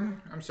that,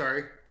 Jordan? I'm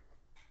sorry.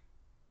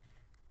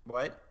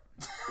 What?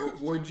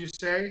 What would you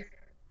say?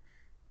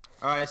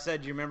 Oh, I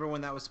said, you remember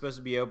when that was supposed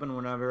to be open?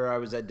 Whenever I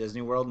was at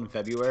Disney World in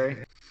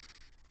February.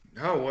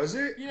 No, was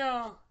it? You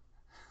know,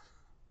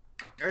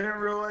 I didn't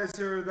realize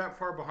they were that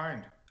far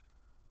behind.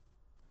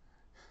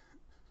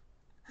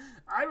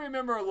 I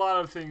remember a lot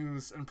of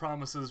things and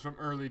promises from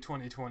early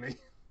 2020.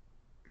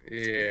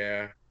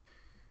 Yeah.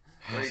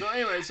 So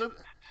anyway,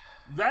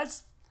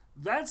 that's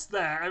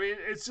that. I mean,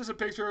 it's just a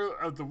picture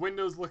of the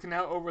windows looking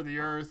out over the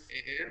Earth.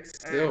 It's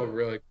still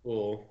really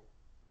cool.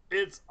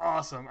 It's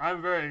awesome.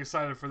 I'm very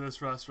excited for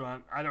this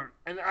restaurant. I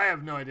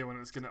have no idea when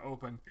it's going to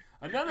open.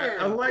 Another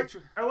I like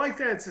picture.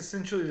 that it's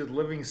essentially the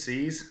living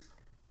seas.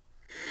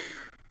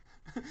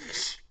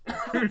 It's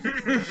that one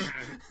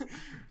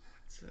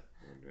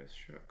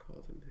restaurant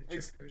called the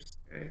Hitchhiker's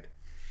Guide.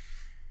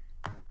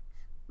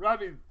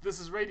 Robbie, this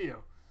is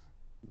radio.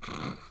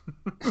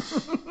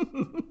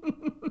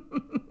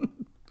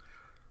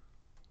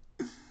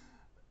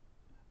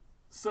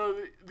 So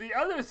the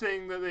other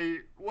thing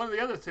that one of the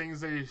other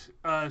things they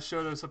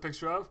showed us a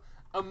picture of,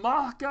 a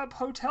mock-up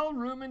hotel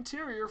room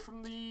interior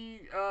from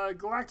the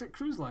Galactic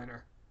Cruise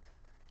Liner.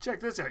 Check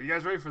this out. You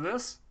guys ready for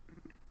this?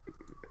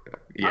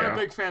 I'm a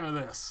big fan of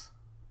this.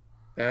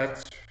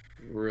 That's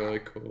really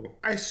cool.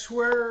 I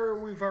swear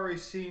we've already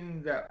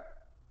seen that.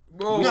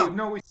 Well,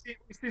 no, we've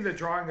seen the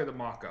drawing of the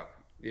mock-up.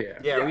 Yeah.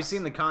 Yeah, we've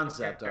seen the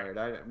concept art.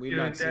 We've Dude,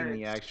 not seen that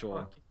the is actual.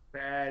 fucking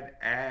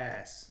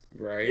badass.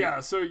 Right? Yeah,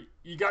 so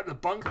you got the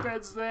bunk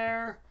beds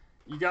there.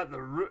 You got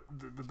the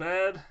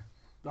bed,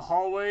 the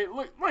hallway.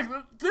 Look,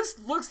 this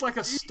looks like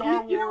a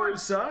Star You know what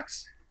Wars.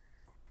 sucks?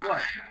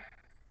 What?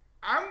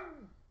 I'm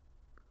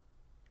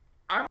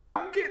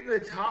getting the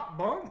top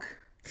bunk.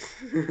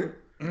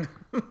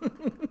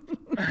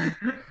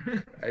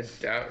 I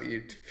doubt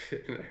you'd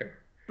fit in there.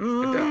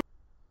 Mm.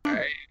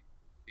 I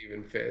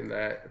even fit in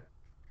that.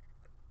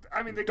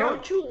 I mean,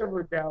 Don't you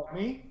ever doubt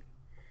me.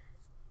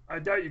 I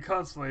doubt you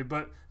constantly,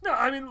 but no,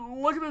 I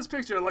mean, look at this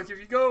picture. Like, if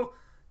you go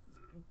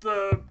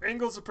the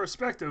angles of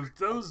perspective,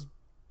 those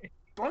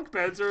bunk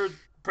beds are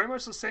pretty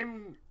much the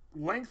same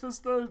length as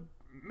the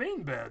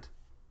main bed.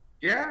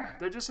 Yeah.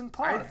 They're just in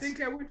pods. I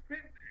think I would fit.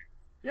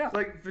 Yeah.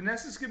 Like,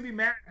 Vanessa's going to be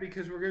mad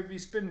because we're going to be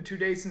spending 2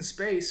 days in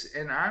space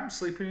and I'm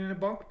sleeping in a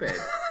bunk bed.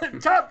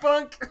 Top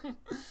bunk!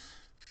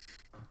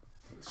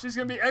 She's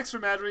going to be extra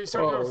mad when you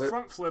start doing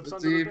front flips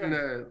There's under the even bed.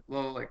 a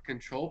little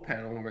control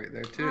panel right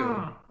there too.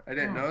 I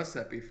didn't notice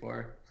that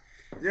before.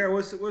 Yeah,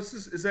 what's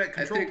this? Is that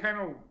control think-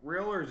 panel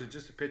real or is it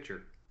just a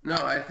picture? No,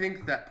 I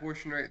think that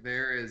portion right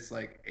there is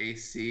like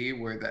AC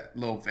where that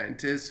little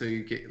vent is, so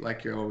you get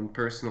like your own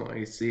personal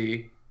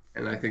AC.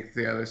 And I think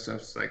the other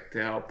stuff's like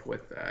to help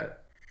with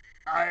that.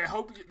 I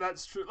hope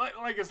that's true.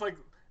 Like it's like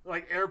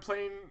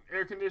airplane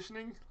air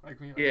conditioning.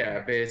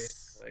 Yeah,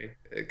 basically.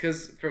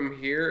 Because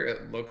from here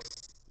it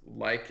looks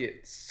like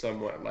it's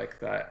somewhat like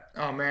that.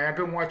 Oh man, I've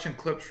been watching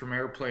clips from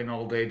Airplane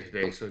all day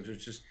today, so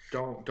just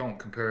don't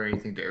compare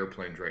anything to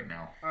airplanes right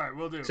now. All right,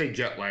 we'll do. Say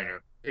jetliner.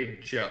 A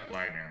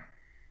jetliner.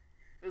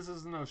 This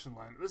is an ocean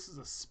liner. This is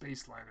a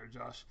space liner,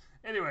 Josh.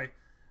 Anyway,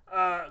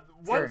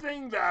 one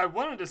thing that I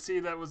wanted to see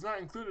that was not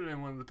included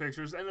in one of the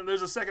pictures, and then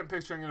there's a second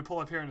picture I'm going to pull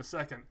up here in a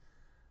second.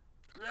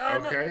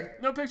 Okay.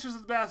 No pictures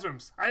of the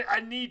bathrooms.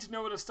 I need to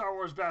know what a Star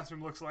Wars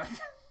bathroom looks like.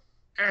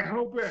 I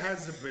hope it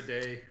has a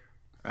bidet.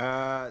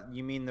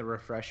 You mean the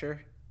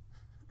refresher?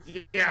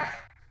 Yeah.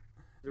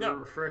 The No.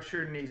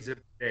 refresher needs a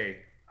bidet.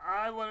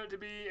 I want it to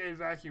be a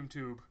vacuum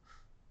tube.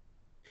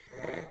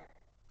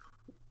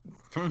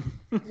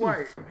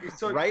 Why?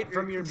 So Right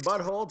from your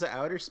butthole to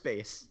outer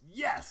space.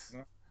 Yes.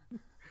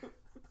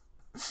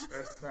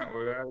 That's not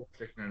what I was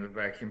sticking in the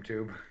vacuum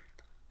tube.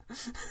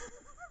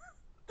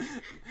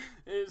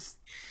 Is.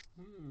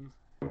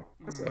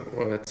 That's not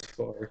what it's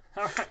for.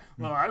 All right.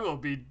 Well, I will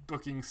be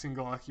booking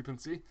single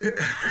occupancy.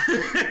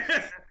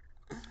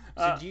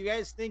 So do you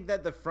guys think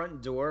that the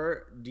front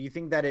door, do you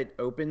think that it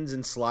opens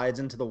and slides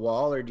into the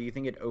wall, or do you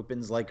think it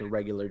opens like a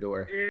regular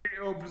door? It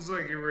opens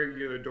like a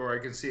regular door. I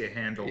can see a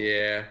handle.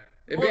 Yeah.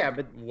 Yeah,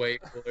 but way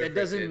cooler that if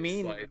doesn't it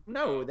mean slides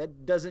no. out.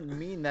 That doesn't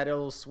mean that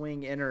it'll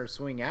swing in or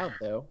swing out,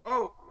 though.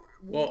 Oh,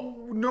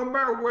 Well- no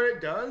matter what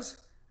it does,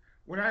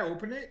 when I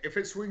open it, if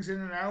it swings in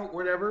and out,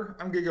 whatever,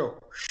 I'm gonna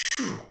go.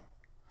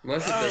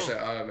 Unless it does Oh. it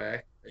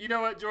automatic. You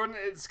know what, Jordan?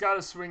 It's got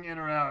to swing in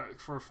or out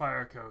for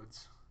fire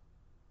codes.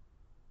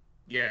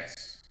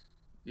 Yes.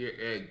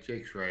 Yeah,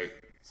 Jake's right.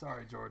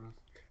 Sorry, Jordan.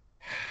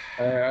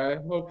 I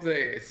hope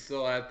they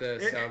still add the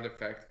It- sound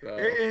effect though.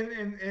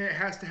 And it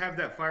has to have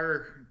that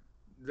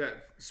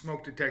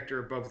smoke detector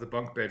above the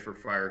bunk bed for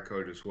fire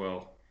code as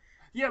well.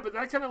 Yeah, but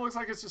that kind of looks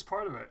like it's just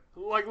part of it.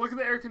 Like, look at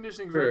the air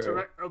conditioning vents True.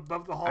 right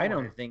above the hallway. I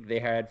don't think they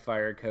had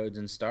fire codes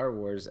in Star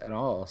Wars at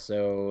all,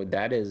 so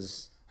that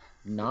is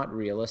not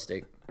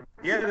realistic.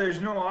 Yeah, there's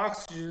no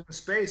oxygen in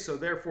space, so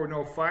therefore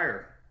no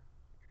fire.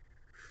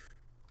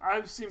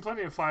 I've seen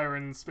plenty of fire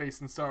in space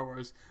in Star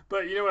Wars.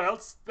 But you know what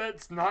else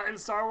that's not in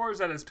Star Wars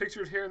that is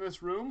pictured here in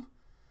this room?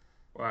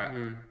 What?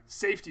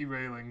 Safety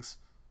railings.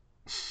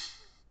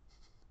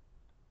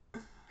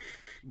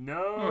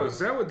 No. Oh, is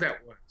that what that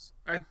was?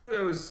 I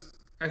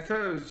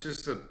thought it was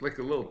just like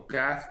a little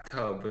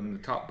bathtub in the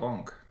top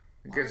bunk.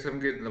 I guess I'm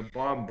getting the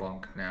bottom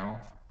bunk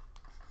now.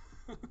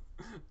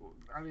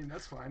 I mean,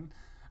 that's fine.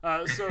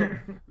 So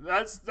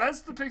that's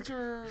the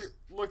picture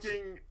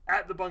looking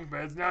at the bunk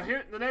beds. Now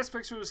here, the next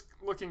picture is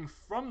looking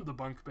from the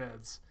bunk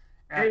beds.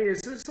 Hey,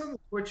 is this on the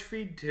Twitch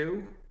feed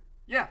too?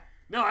 Yeah.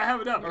 No, I have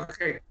it up.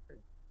 Okay.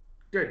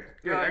 Good.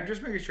 Yeah. I'm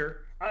just making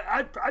sure.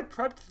 I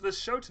prepped this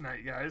show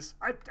tonight, guys.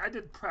 I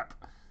did prep.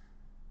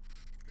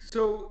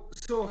 So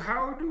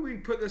how do we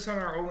put this on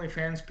our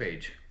OnlyFans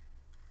page?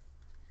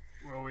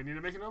 Well, we need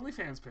to make an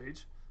OnlyFans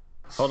page.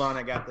 Hold on,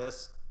 I got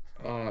this.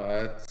 Oh,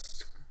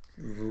 that's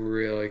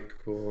really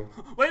cool.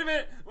 Wait a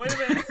minute.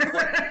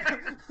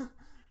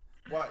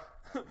 What?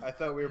 I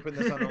thought we were putting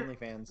this on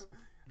OnlyFans.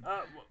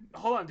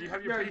 Hold on. Do you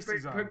have your No,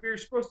 pasties on? but you're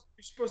supposed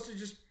to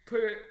just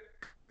put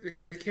the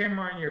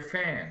camera on your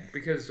fan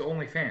because it's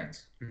only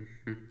fans.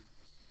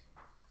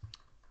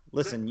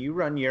 Listen, you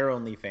run your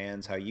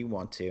OnlyFans how you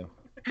want to.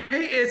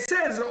 Hey, it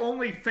says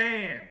only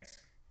fans.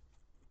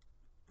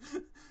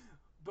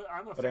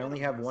 But I only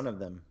have one of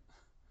them.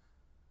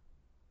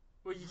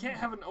 Well, you can't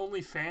have an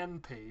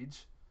OnlyFan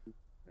page.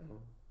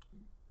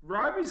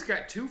 Robbie's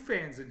got 2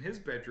 fans in his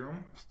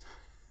bedroom.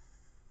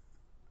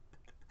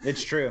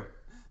 It's true.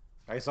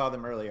 I saw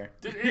them earlier.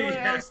 Did anyone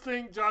else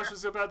think Josh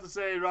was about to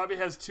say Robbie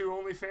has 2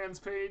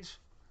 OnlyFans page?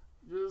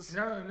 Just...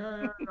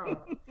 No.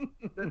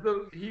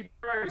 He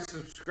probably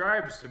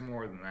subscribes to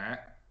more than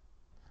that.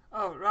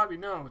 Oh, Robbie,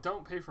 no,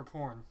 don't pay for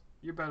porn.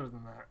 You're better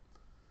than that.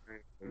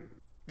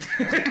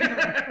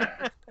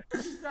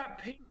 He's not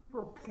paying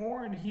for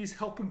porn. He's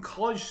helping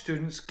college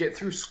students get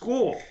through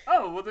school.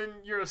 Oh, well then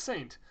you're a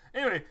saint.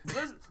 Anyway,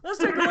 let's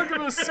take a look at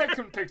the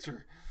second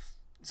picture.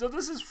 So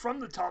this is from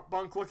the top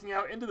bunk looking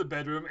out into the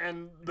bedroom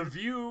and the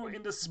view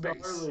into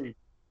space. Gnarly.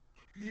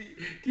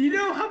 Do you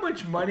know how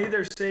much money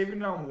they're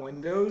saving on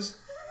Windows?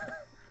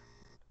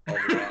 All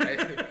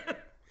right.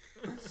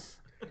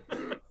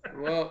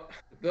 Well,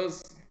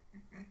 those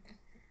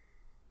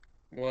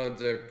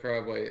ones are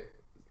probably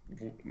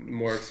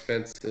more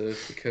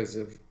expensive because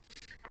of...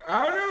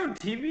 I don't know.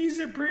 TVs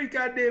are pretty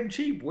goddamn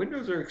cheap.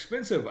 Windows are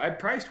expensive. I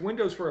priced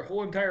Windows for a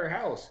whole entire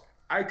house.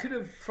 I could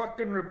have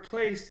fucking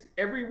replaced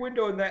every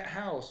window in that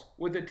house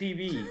with a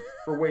TV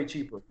for way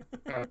cheaper.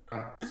 Well,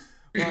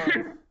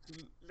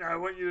 I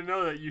want you to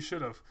know that you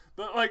should have.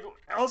 But like,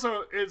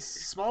 also, it's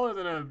smaller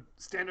than a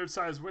standard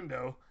size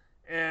window.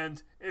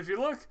 And if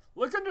you look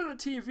under the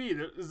TV.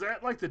 Is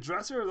that like the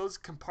dresser? Or those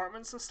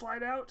compartments that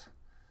slide out?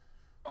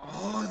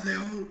 Oh,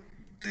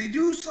 they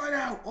do slide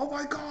out. Oh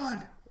my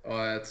god. Oh,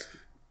 that's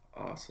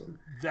awesome.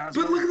 But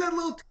look at that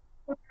little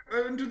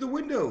under the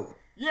window.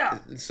 Yeah.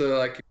 So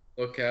like, you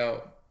look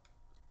out,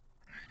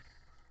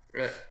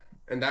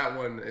 and that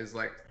one is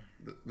like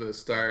the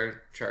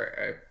star chart.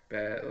 I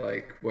bet,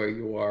 like where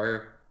you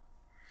are.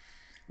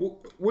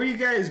 Where you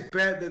guys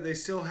bet that they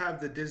still have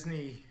the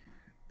Disney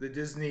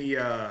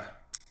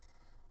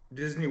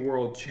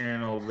World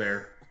channel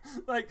there?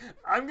 Like,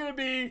 I'm gonna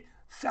be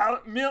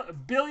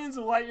billions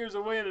of light years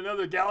away in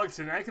another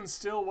galaxy, and I can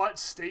still watch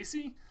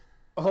Stacy.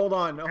 Hold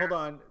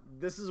on.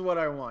 This is what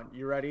I want.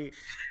 You ready?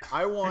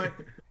 I want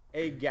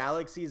a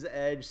Galaxy's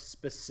Edge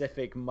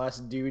specific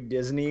must-do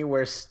Disney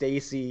where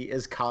Stacy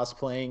is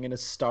cosplaying in a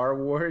Star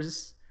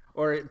Wars,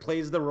 or it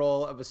plays the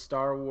role of a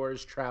Star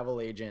Wars travel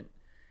agent,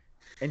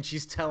 and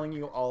she's telling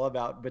you all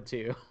about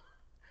Batuu.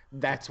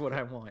 That's what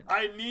I want.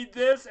 I need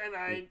this,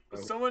 and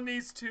someone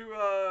needs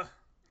to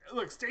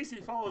look. Stacy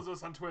follows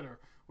us on Twitter.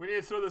 We need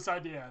to throw this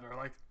idea at her.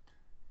 Like,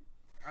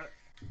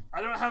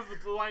 I don't have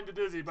the line to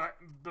Disney, but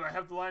I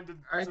have the line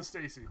to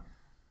Stacy.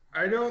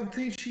 I don't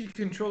think she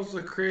controls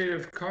the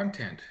creative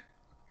content.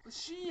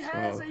 She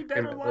has a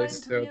better line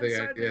to the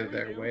inside idea than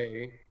their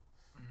way.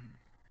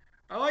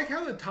 I like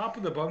how the top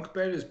of the bunk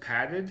bed is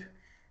padded,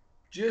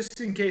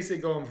 just in case they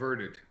go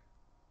inverted.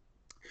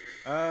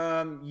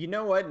 You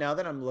know what? Now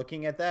that I'm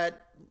looking at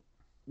that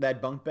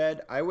bunk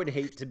bed, I would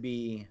hate to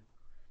be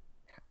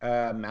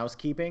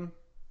mousekeeping,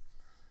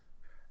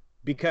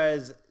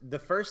 because the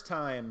first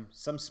time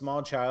some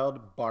small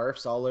child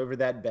barfs all over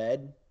that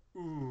bed,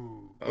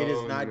 it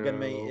is not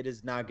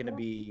gonna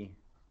be.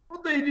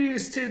 Well, they need to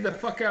stay the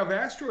fuck out of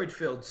asteroid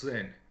fields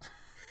then.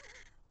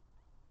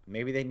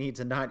 Maybe they need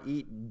to not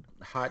eat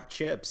hot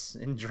chips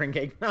and drink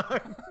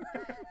eggnog.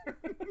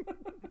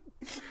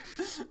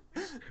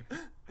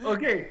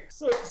 Okay,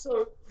 so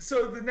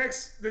the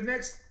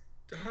next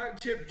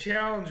hot chip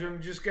challenge,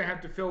 I'm just gonna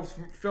have to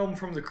film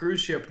from the cruise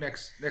ship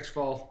next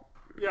fall.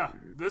 Yeah,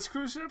 this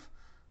cruise ship?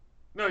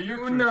 No,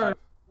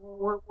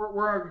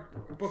 we're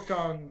booked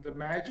on the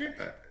Magic.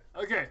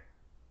 Okay.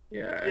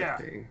 Yeah,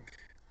 I think.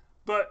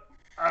 But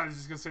I was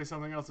just gonna say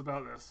something else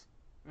about this.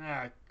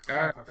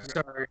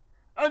 Sorry.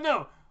 Oh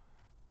no,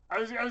 I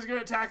was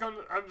gonna attack on.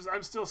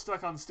 I'm still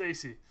stuck on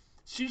Stacy.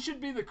 She should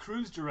be the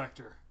cruise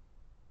director.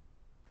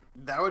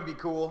 That would be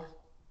cool.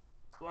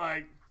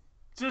 Like,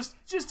 just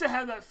to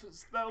have that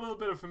little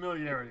bit of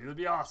familiarity, that'd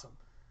be awesome.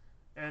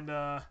 And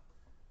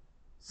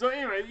so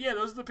anyway, yeah,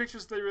 those are the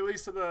pictures they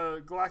released of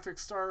the Galactic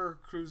Star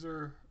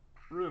Cruiser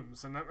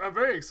rooms, and I'm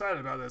very excited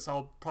about this.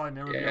 I'll probably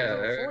never be able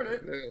to afford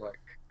it. They're like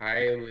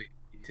highly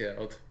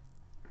detailed.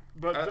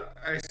 But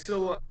I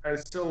still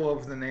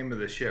love the name of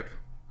the ship.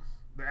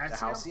 The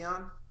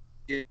Halcyon?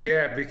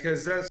 Yeah,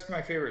 because that's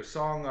my favorite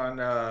song on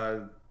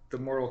the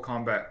Mortal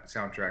Kombat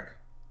soundtrack.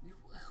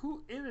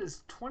 It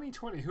is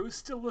 2020. Who is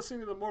still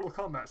listening to the Mortal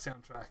Kombat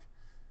soundtrack?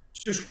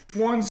 It's just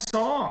one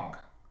song.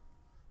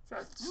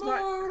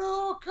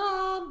 Mortal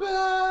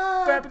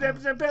Kombat!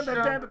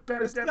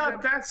 It's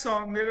not that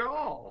song at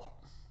all.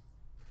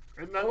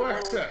 Isn't that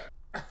Alexa,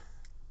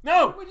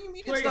 No! What do you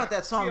mean it's not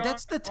that song?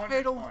 That's the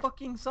title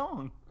fucking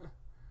song.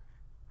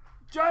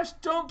 Josh,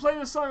 don't play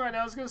the song right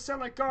now. It's gonna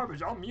sound like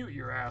garbage. I'll mute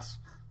your ass.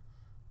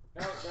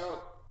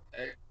 No.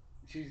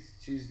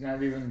 She's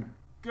not even.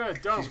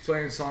 Good, don't. She's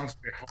playing songs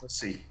by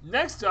Halsey.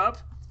 Next up,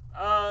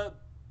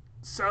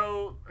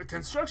 so a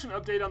construction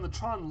update on the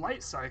Tron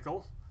Light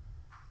Cycle.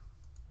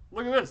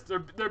 Look at this.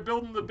 They're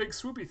building the big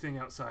swoopy thing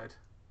outside.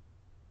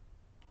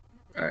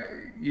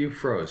 You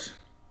froze.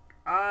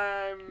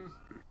 I'm.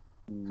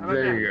 How about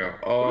There now? you go.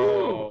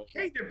 Oh.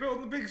 Hey, they're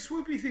building the big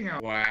swoopy thing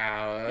out.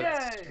 Wow,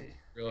 that's Yay!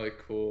 really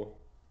cool.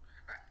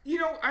 You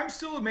know, I'm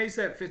still amazed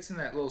that it fits in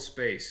that little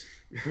space.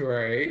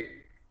 Right?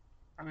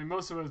 I mean,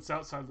 most of it's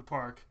outside the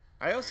park.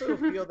 I also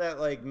feel that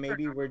like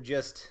maybe we're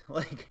just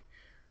like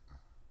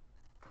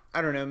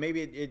I don't know,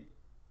 maybe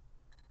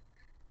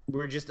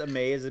we're just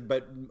amazed,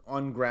 but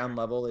on ground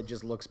level it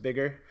just looks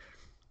bigger.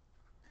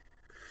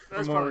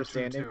 That's From where probably we're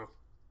true standing.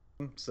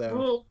 too. So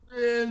Well,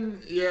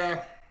 then,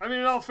 yeah. I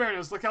mean, in all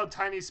fairness, look how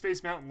tiny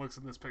Space Mountain looks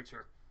in this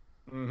picture.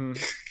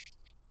 mhm.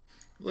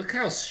 Look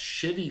how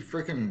shitty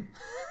freaking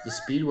the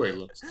Speedway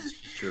looks in this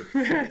picture.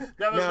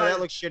 That was No, my, that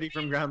looks shitty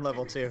from ground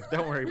level too.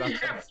 Don't worry about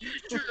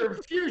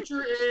that.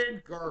 future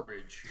and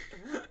garbage.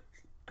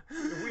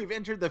 We've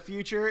entered the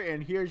future,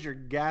 and here's your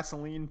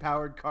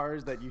gasoline-powered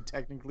cars that you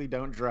technically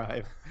don't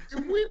drive.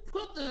 Can we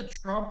put the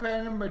Trump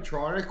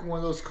animatronic in one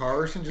of those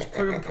cars and just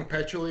put him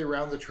perpetually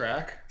around the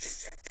track?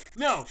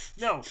 no.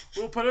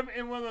 We'll put him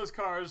in one of those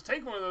cars.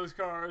 Take one of those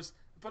cars.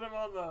 Put him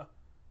on the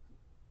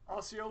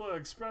Osceola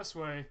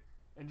Expressway,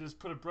 and just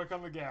put a brick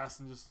on the gas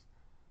and just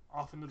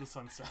off into the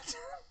sunset.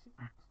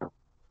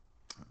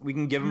 We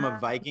can give him a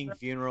Viking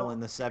funeral in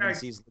the Seven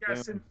Seas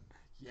Yes, Lagoon.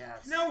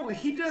 Yes. No,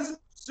 he doesn't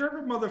deserve a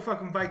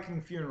motherfucking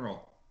Viking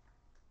funeral.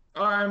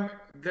 The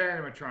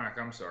animatronic,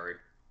 I'm sorry.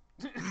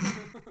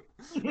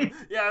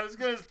 Yeah, I was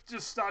gonna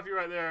just stop you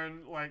right there,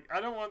 and like, I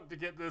don't want to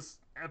get this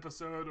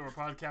episode or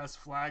podcast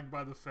flagged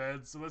by the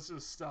feds, so let's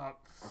just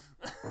stop.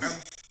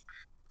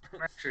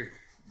 I'm actually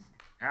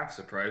half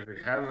surprised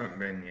we haven't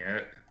been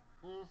yet.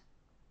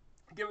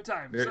 Give it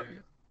time. There-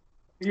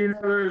 You know,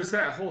 there's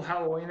that whole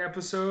Halloween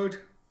episode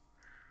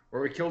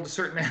where we killed a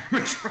certain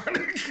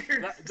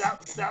animatronic.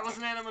 That was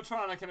an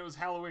animatronic, and it was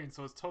Halloween,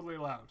 so it's totally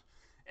allowed.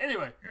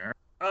 Anyway,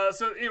 Yeah.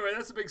 so anyway,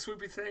 that's a big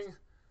swoopy thing.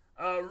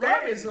 That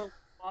Robbie, is a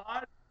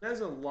lot.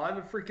 There's a lot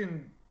of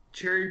freaking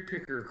cherry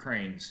picker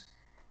cranes.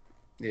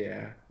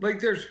 Yeah. Like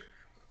there's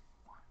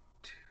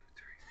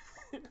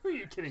who are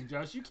you kidding,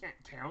 Josh? You can't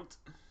count.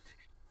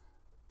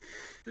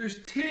 there's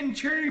 10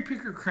 cherry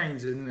picker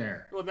cranes in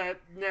there. Well,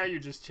 now you're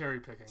just cherry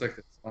picking. It's like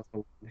there's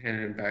also one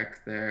hidden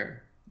back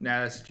there.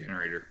 Nah, that's a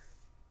generator.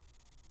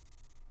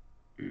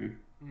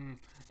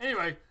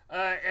 Anyway,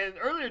 and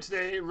earlier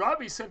today,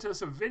 Robbie sent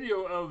us a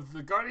video of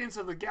the Guardians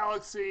of the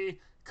Galaxy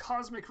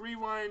Cosmic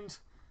Rewind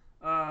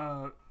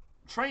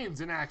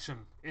trains in action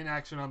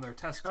on their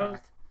test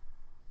track.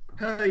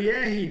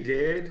 Yeah, he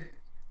did.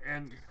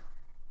 And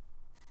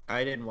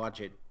I didn't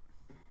watch it.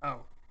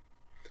 oh,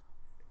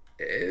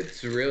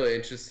 It's really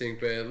interesting,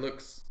 but it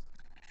looks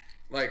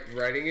like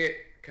writing it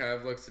kind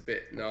of looks a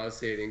bit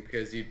nauseating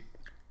because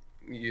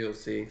you'll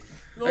see.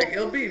 Like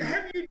it'll be.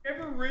 Have you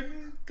never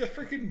ridden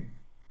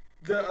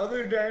the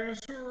other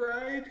dinosaur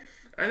ride?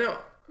 I know.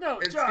 no,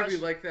 It's Josh. gonna be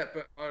like that,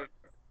 but on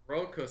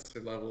roller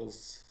coaster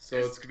levels. So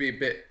It's- it's gonna be a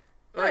bit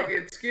like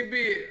it's gonna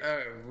be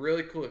a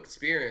really cool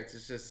experience.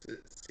 It's just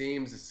it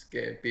seems it's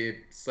gonna be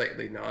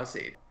slightly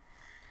nauseating.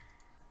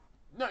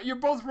 No, you're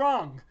both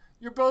wrong.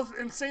 You're both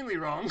insanely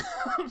wrong.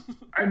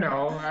 I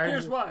know.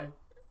 Here's why.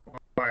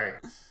 Why?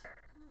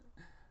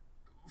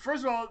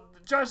 First of all,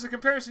 Josh, the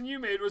comparison you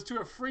made was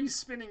to a free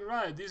spinning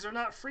ride. These are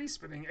not free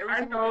spinning. I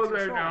Everything will know be they're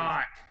controlled.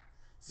 not.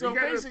 So you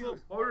got this basically,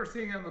 little motor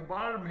thing on the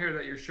bottom here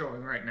that you're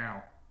showing right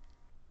now.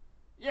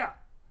 yeah.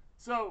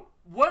 So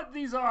what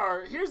these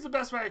are, here's the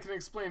best way I can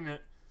explain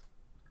it.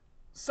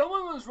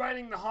 Someone was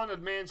riding the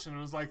Haunted Mansion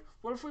and was like,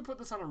 what if we put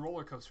this on a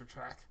roller coaster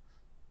track?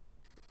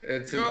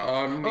 It's an Oh,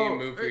 Omni oh,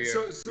 movie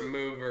so-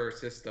 mover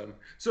system.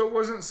 So it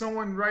wasn't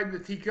someone riding the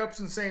teacups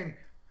and saying,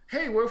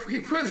 "Hey, what if we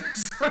put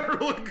this on a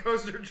roller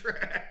coaster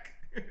track?"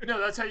 No,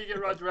 that's how you get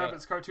Roger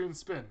Rabbit's cartoon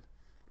spin.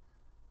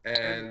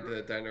 And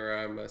the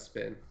Dinorama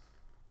spin.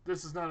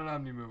 This is not an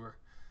Omni mover.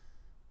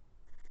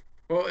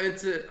 Well,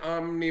 it's an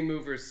Omni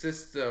mover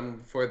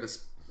system for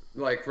this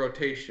like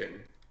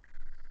rotation.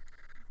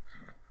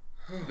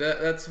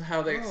 That's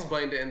how they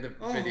explained it in the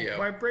video.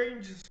 My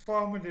brain just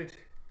vomited.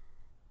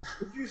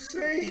 What'd you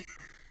say?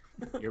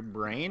 Your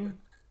brain?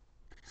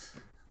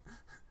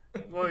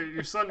 Well,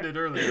 your son did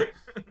earlier.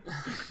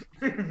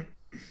 No.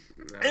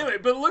 Anyway,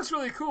 but it looks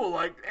really cool.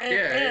 Like, and,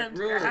 Yeah, and it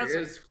really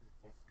is.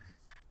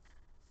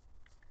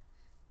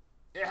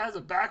 it has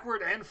a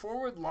backward and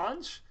forward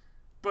launch,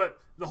 but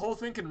the whole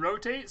thing can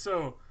rotate.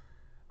 So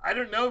I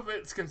don't know if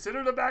it's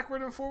considered a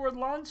backward and forward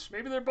launch.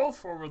 Maybe they're both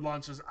forward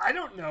launches. I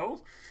don't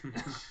know.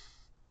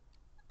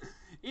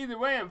 Either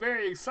way, I'm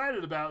very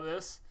excited about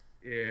this.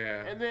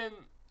 Yeah. And then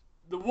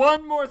the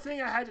one more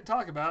thing I had to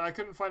talk about, I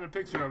couldn't find a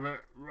picture of it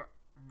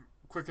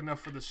quick enough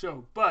for the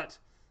show, but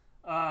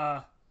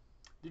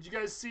did you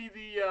guys see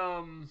the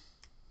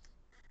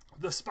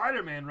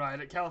Spider-Man ride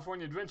at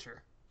California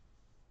Adventure?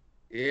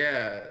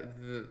 Yeah,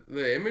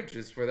 the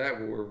images for that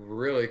were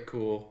really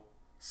cool.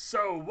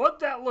 So what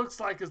that looks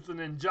like is the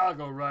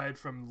Ninjago ride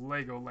from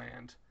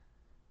Legoland.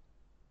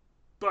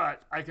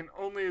 But I can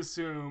only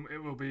assume it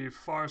will be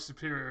far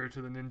superior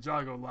to the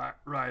Ninjago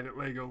ride at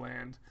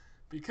Legoland,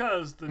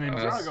 because the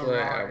Ninjago Honestly,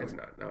 I ride would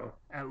not know.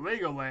 at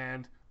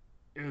Legoland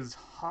is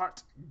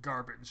hot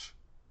garbage.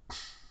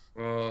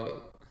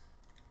 Well,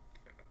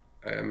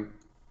 I'm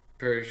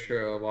pretty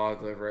sure a lot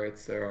of the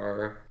rides there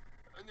are.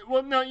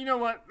 Well, no, you know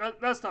what?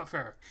 That's not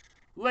fair.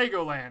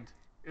 Legoland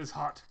is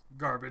hot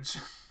garbage.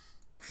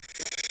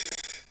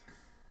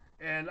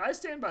 And I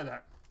stand by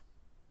that.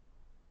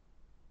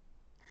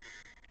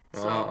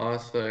 Well, So,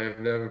 honestly, I've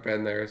never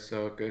been there,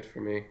 so good for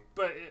me.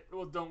 but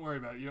well, don't worry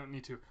about it. You don't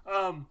need to.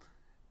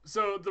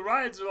 So the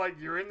rides are like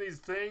you're in these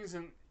things,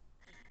 and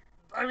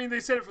I mean they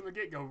said it from the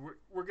get go.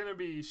 We're gonna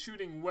be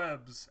shooting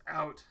webs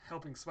out,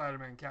 helping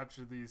Spider-Man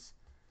capture these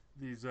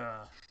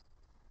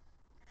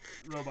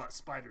robot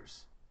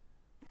spiders.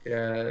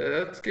 Yeah,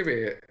 that's gonna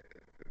be a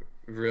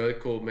really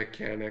cool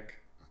mechanic.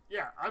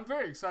 Yeah, I'm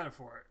very excited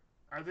for it.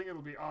 I think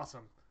it'll be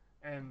awesome.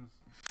 And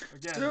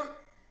again,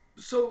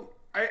 So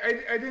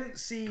I didn't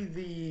see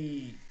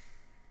the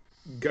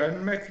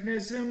gun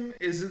mechanism.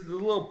 Is it the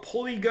little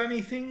pulley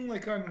gunny thing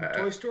like on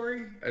Toy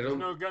Story? I there's don't.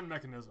 no gun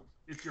mechanism.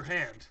 It's your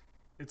hand.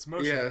 It's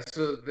motion. Yeah,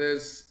 so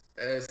there's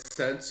a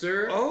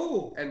sensor,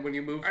 Oh, and when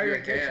you move I your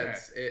didn't catch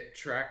hands, it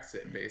tracks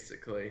it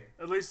basically.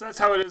 At least that's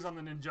how it is on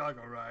the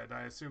Ninjago ride.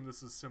 I assume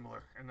this is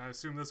similar, and I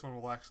assume this one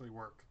will actually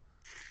work.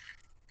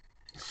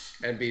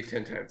 And be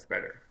 10 times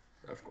better,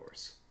 of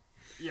course.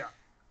 Yeah.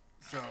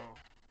 So,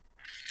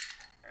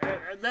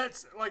 and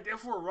that's like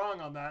if we're wrong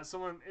on that,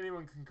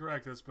 anyone can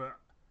correct us, but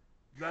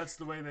that's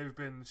the way they've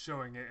been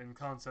showing it in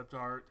concept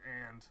art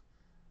and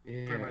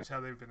pretty Yeah. much how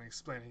they've been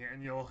explaining it.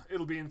 And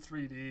it'll be in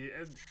 3D,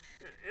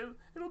 and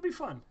it'll be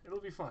fun. It'll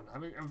be fun.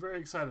 I'm very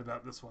excited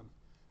about this one.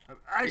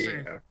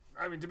 Actually, Yeah.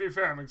 I mean, to be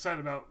fair, I'm excited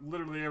about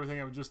literally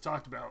everything I've just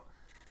talked about.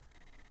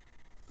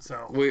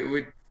 So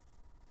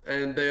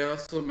And they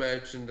also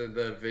mentioned in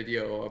the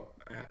video,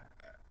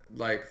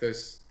 like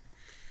just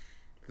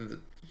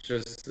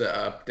the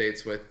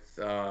updates with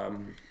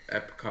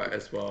Epcot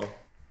as well.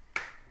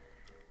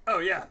 oh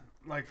yeah,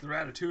 like the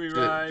Ratatouille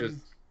Ju-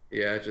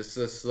 ride. just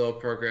a slow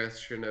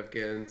progression of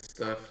getting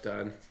stuff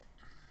done.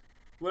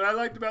 What I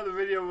liked about the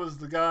video was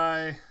the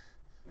guy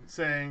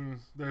saying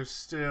they're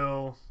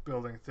still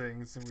building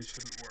things and we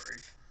shouldn't worry.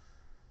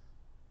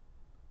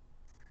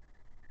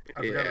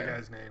 I forgot the Yeah.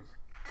 guy's name.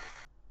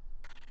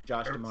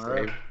 Josh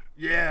D'Amaro. Same.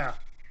 Yeah,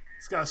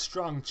 he's got a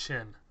strong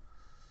chin.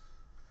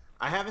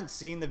 I haven't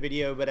seen the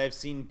video, but I've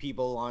seen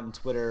people on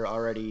Twitter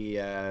already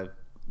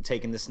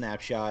taking the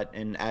snapshot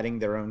and adding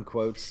their own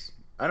quotes.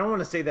 I don't want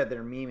to say that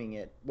they're memeing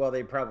it. Well,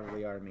 they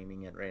probably are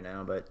memeing it right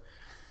now, but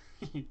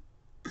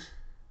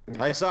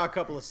I saw a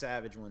couple of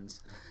savage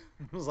ones.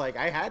 I was like,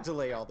 I had to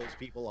lay all those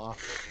people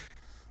off.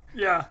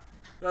 Yeah,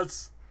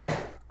 that's.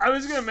 I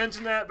was gonna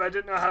mention that, but I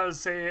didn't know how to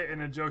say it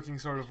in a joking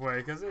sort of way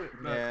because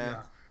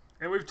Yeah.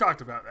 and we've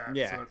talked about that.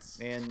 Yeah, So it's,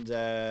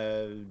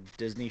 and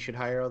Disney should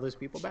hire all those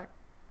people back.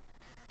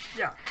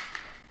 yeah.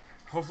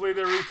 Hopefully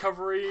their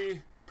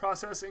recovery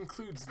process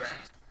includes that.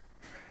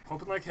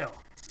 Hoping like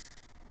hell.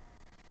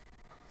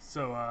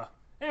 So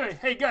anyway,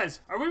 hey guys,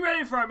 are we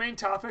ready for our main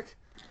topic?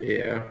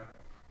 Yeah.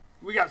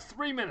 We got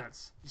 3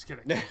 minutes. Just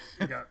kidding.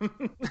 We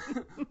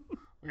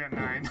got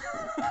 9.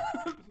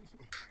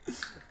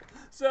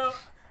 So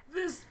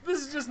this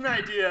is just an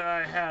idea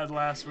I had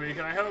last week,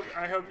 and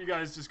I hope you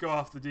guys just go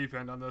off the deep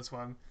end on this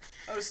one.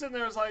 I was sitting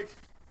there, I was like,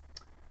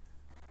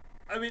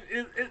 I mean,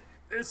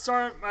 it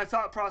started. My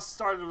thought process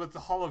started with the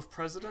Hall of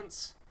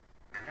Presidents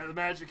at the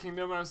Magic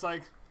Kingdom. I was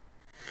like,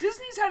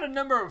 Disney's had a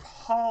number of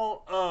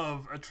Hall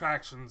of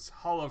attractions: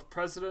 Hall of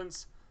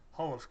Presidents,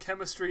 Hall of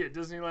Chemistry at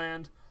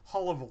Disneyland,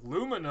 Hall of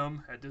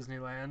Aluminum at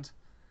Disneyland.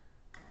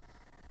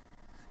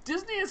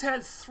 Disney has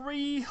had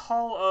 3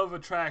 Hall of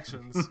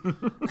attractions.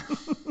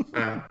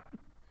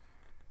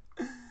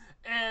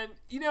 And,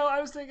 I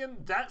was thinking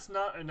that's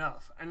not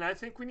enough. And I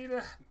think we need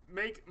to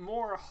make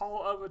more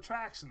Hall of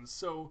attractions.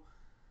 So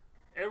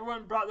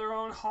everyone brought their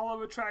own Hall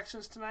of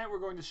attractions tonight. We're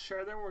going to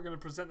share them. We're going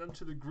to present them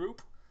to the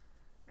group.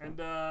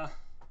 And I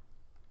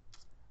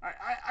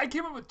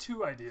came up with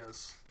 2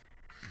 ideas.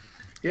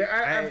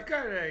 Yeah, I've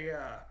got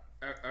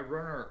a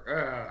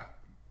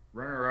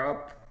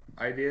runner-up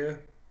idea,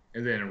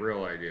 and then a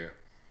real idea.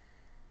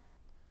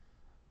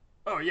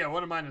 Oh, yeah,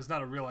 one of mine is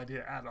not a real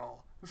idea at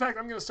all. In fact,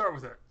 I'm going to start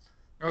with it.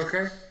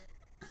 Okay.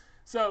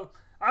 So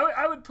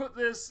I would put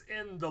this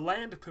in the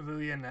Land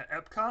Pavilion at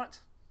Epcot,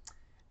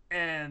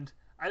 and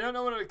I don't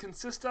know what it would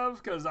consist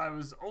of because I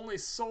was only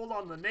sold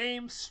on the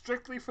name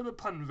strictly for the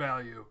pun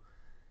value.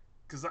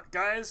 Because,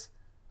 guys,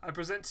 I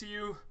present to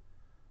you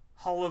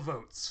Hall of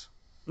Votes.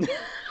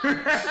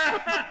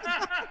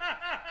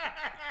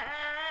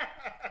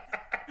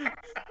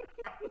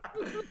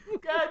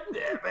 God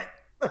damn it!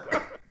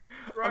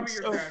 Robbie,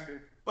 so you're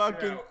grounded.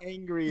 Fucking Get out.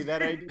 angry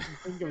that I didn't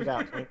think of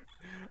that one.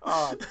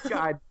 Oh,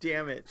 god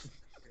damn it!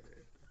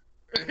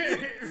 You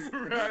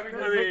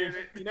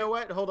know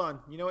what? Hold on.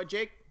 You know what,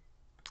 Jake?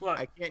 What?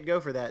 I can't go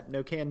for that.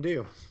 No can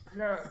do.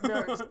 No.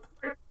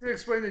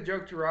 Explain the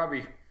joke to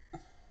Robbie.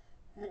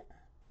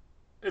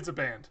 It's a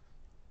band.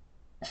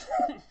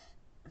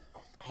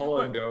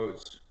 Hall &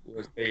 Oates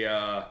was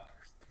a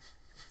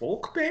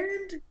folk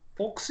band,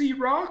 folksy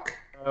rock.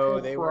 Oh,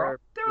 Folk they rock? were.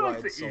 They're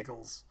like Blue-Eyed the Soul.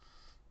 Eagles.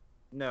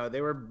 No,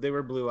 they were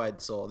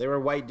Blue-Eyed Soul. They were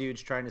white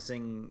dudes trying to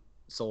sing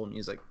soul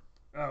music.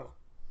 Oh.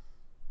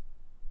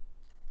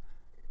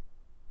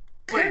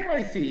 Kind of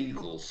like the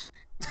Eagles.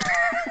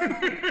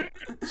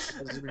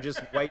 Those were just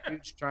white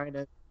dudes trying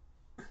to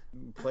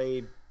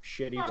play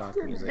shitty rock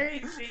Fucking music.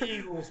 hate the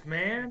Eagles,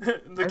 man.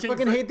 The I king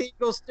fucking hate the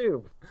Eagles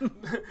too.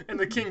 and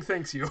the king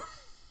thanks you.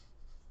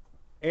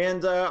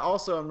 And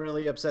also, I'm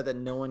really upset that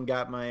no one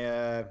got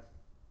my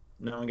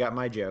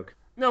joke.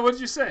 No, what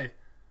did you say?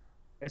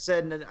 I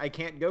said I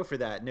can't go for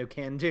that. No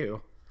can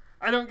do.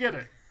 I don't get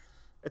it.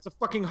 It's a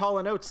fucking Hall &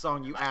 Oates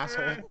song, you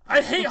asshole.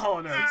 I hate Hall &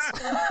 Oates.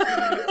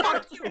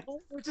 Fuck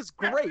you, which is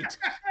great.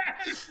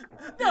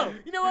 No,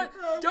 you know what?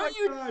 Oh Don't my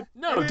you? God.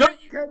 No,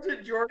 don't you? Catch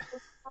it, George.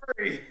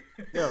 Sorry.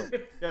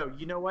 No,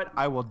 you know what?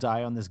 I will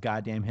die on this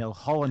goddamn hill.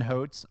 Hall &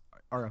 Oates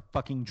are a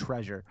fucking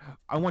treasure.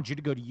 I want you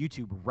to go to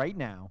YouTube right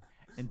now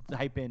and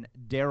type in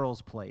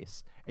Daryl's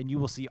Place, and you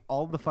will see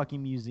all the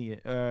fucking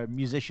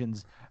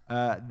musicians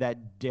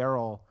that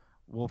Daryl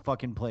will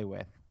fucking play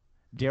with.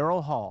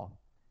 Daryl Hall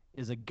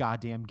is a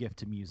goddamn gift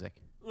to music.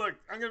 Look,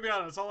 I'm gonna be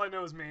honest. All I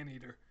know is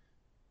Maneater.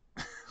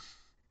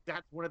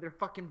 That's one of their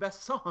fucking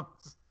best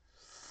songs.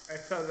 I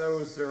thought that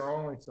was their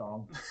only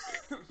song.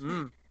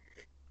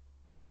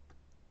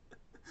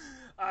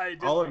 I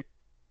did. All of you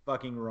are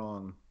fucking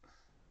wrong.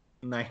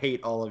 And I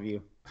hate all of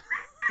you.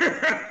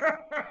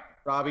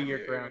 Robbie,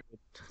 you're grounded.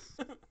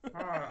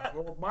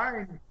 Well,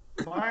 mine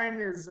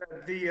is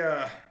at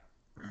the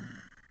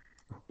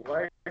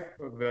Life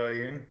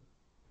Pavilion.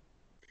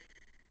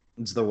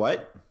 It's the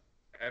what?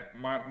 At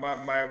my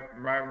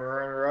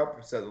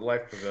runner-up is at the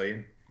Life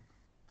Pavilion.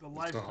 The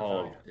life. The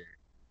Hall.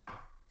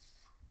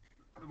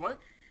 What?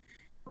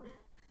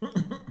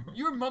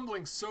 You were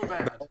mumbling so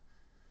bad.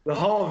 The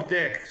Hall of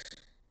Dicks.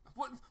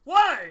 What?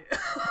 Why?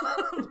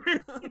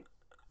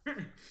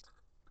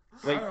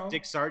 Like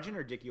Dick Sargent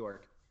or Dick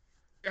York?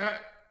 Yeah,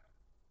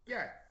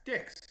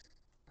 Dicks.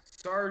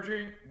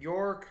 Sargent,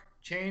 York,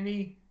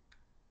 Cheney,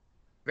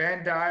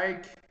 Van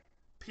Dyke.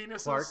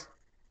 Penises. Clark.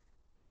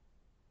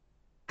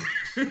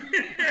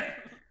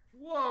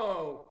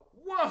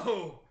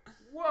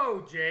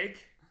 Whoa,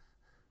 Jake.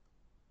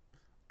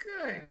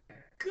 Good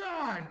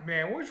God,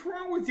 man, what's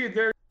wrong with you?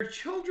 There are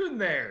children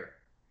there.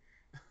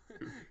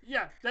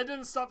 Yeah, that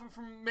didn't stop him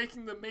from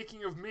making the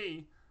making of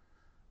me.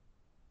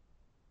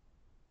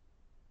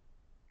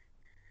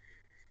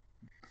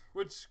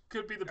 Which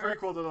could be the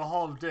prequel to the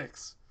Hall of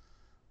Dicks.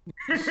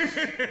 Or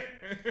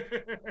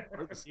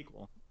the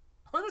sequel.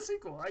 Or the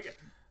sequel, I guess.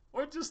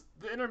 Or just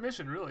the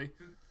intermission, really.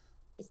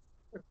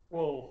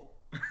 Whoa.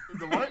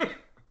 The what?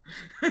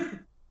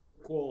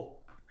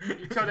 Cool.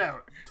 You cut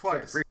out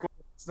twice.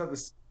 It's not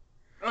the.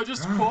 Oh,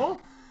 just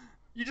cool?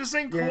 You just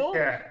saying cool?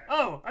 Yeah.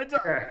 Oh, I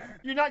thought Yeah.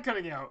 you're not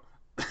cutting out.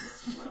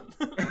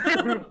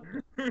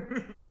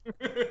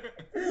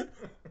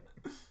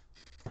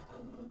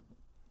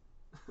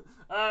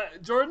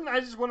 Jordan, I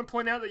just want to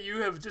point out that you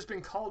have just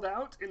been called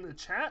out in the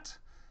chat.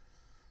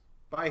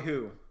 By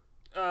who?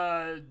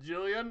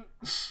 Jillian.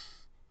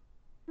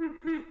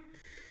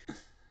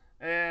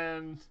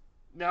 And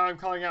now I'm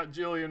calling out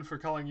Jillian for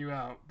calling you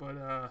out, but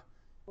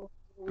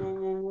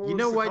You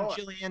know what,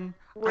 Jillian?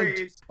 I do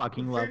Wait,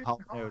 fucking love wait,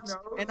 Hall Hall Notes,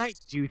 Notes? and I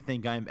do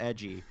think I'm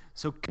edgy.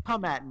 So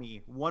come at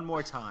me one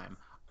more time.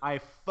 I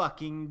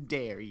fucking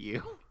dare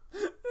you.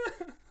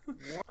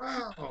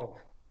 Wow.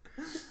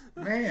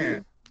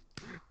 Man.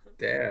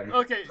 Damn.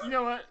 okay, you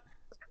know what?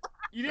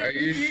 You Are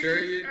didn't. you sure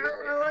you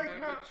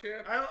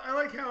I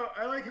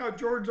like how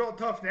George's all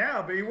tough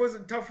now, but he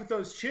wasn't tough with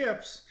those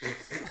chips.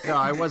 No,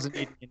 I wasn't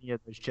eating any of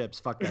those chips.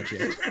 Fuck that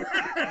shit.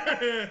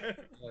 That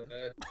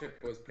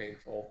chip was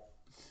painful.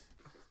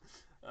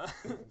 All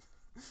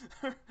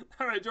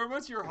right, Jordan,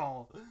 what's your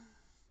haul?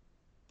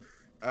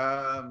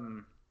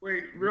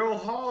 Wait, real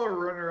Hall or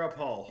runner-up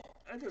Hall?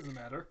 It doesn't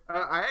matter.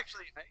 I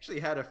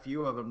actually had a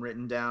few of them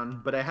written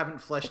down, but I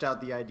haven't fleshed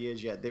out the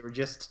ideas yet. They were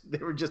just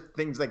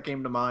things that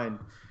came to mind.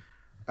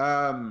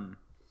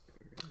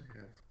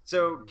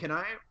 So can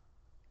I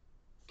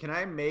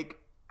make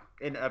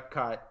in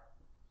Epcot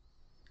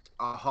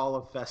a hall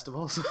of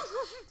festivals?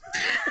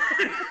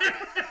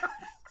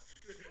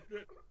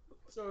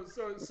 So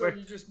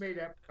you just made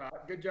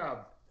Epcot. Good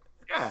job.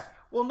 Yeah.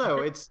 Well, no,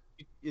 it's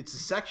a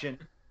section.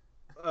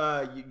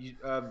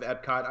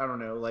 Epcot. I don't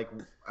know. Like,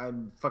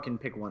 I'm fucking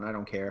pick one. I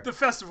don't care. The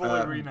festival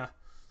arena.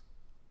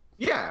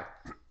 Yeah,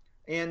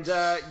 and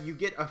you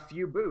get a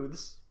few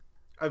booths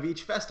of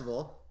each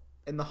festival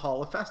in the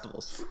Hall of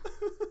Festivals.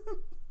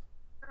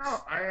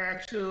 Oh, I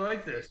actually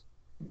like this.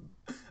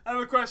 I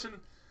have a question.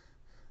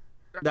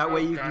 That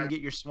way you God. can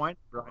get your swine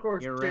Of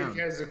course, year Jake round.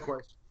 has a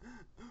question.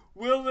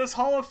 Will this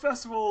Hall of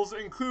Festivals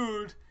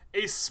include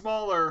a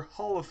smaller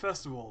Hall of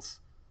Festivals?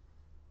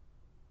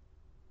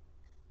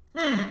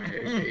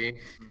 Maybe.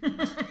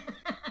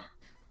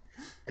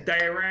 A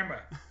diorama.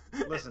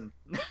 Listen,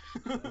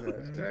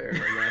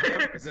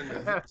 Diorama. Is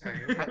another I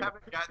diorama.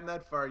 haven't gotten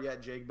that far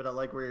yet, Jake, but I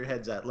like where your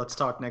head's at. Let's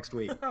talk next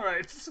week. All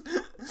right.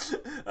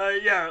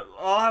 Yeah,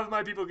 I'll have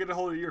my people get a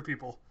hold of your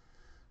people.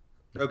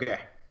 Okay.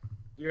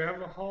 Do you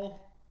have a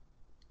hall?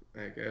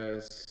 I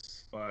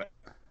guess. What?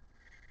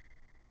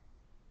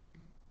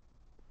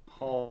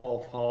 Hall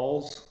of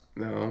Halls.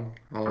 No.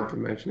 Hall of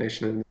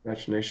Imagination and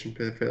Imagination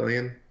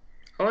Pavilion.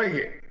 I like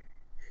it.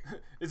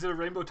 Is it a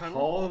rainbow tunnel?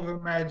 Hall of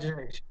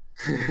Imagination.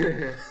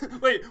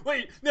 Wait,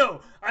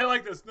 no, I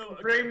like this. No,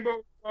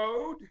 Rainbow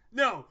Road.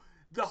 no,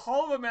 the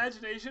Hall of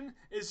Imagination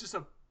is just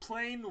a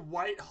plain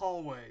white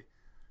hallway,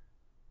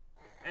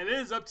 and it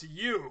is up to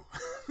you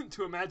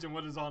to imagine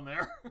what is on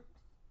there.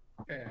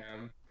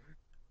 Damn.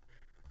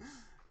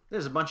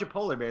 There's a bunch of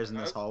polar bears in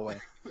this hallway.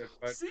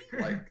 See?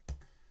 Like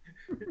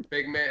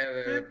Big Man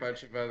and a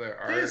bunch of other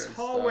art. This and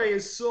hallway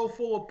is so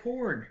full of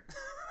porn.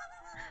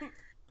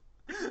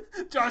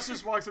 Josh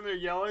just walks in there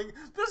yelling,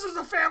 "This is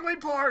a family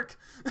park!"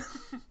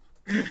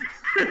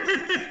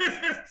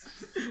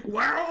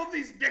 Why are all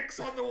these dicks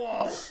on the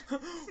wall?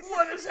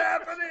 What is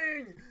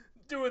happening?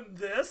 Doing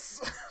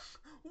this?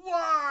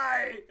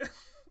 Why?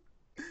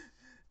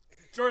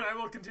 Jordan, I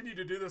will continue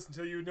to do this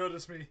until you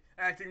notice me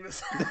acting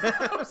this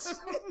out.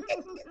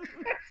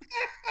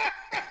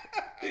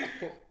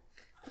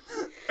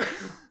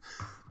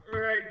 All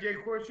right,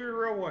 Jake, what's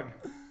your real one?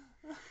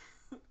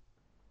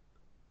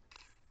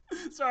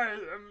 Sorry, I'm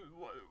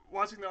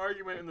watching the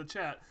argument in the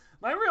chat.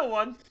 My real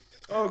one.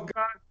 Oh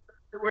God,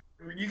 wait,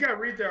 you gotta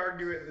read the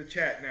argument in the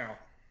chat now.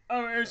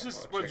 Oh, it was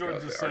just I'll what check Jordan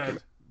out just the said,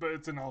 argument. but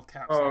it's in all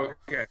caps. Oh,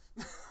 okay.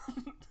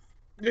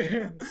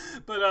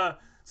 But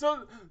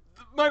so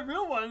my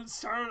real one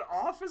started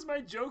off as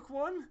my joke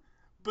one,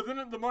 but then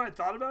the more I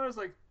thought about it, I was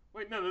like,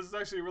 wait, no, this is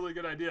actually a really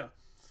good idea.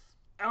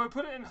 I would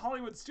put it in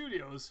Hollywood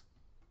Studios,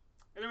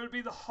 and it would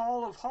be the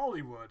Hall of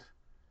Hollywood,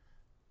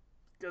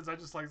 because I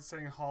just like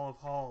saying Hall of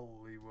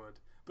Hollywood.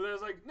 But I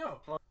was like, no,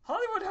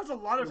 Hollywood has a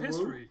lot of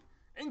history,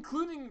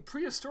 including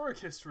prehistoric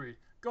history,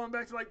 going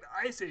back to like the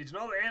Ice Age and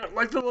all the animals.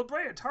 Like the La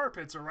Brea tar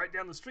pits are right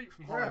down the street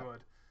from Hollywood.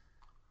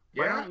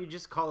 Why Yeah. don't you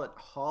just call it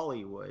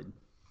Hollywood?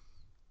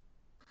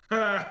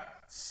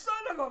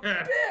 Son of a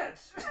bitch!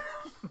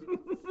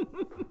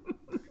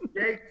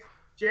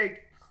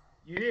 Jake,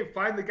 you need to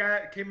find the guy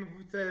that came up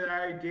with that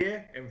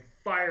idea and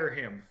fire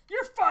him.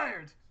 You're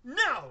fired!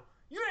 No!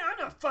 I'm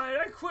not fired,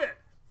 I quit!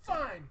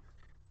 Fine!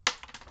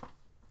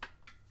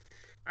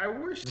 I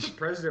wish the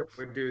president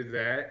would do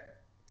that.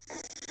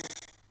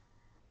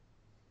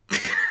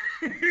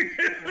 No,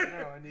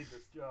 I need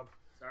this job.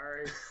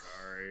 Sorry.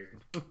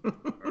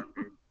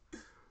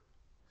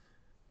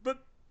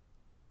 But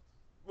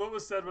what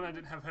was said when I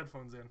didn't have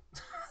headphones in?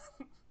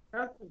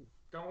 Nothing.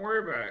 Don't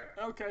worry about it.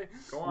 Okay.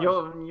 Go on.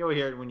 You'll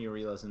hear it when you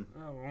re-listen.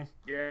 Oh, well.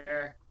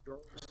 Yeah, George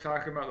was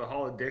talking about the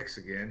Hall of Dicks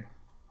again.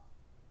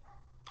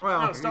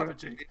 Well, No, stop it,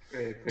 Jake.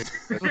 I think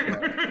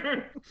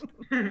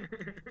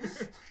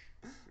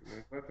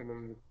there's nothing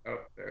on the... Oh,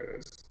 there it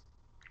is.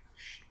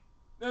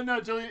 No,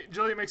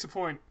 Julie makes a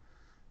point.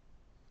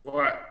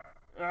 What?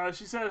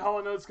 She said Hall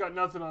 & Oates got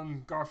nothing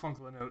on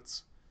Garfunkel &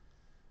 Oates.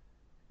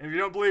 And if you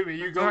don't believe me,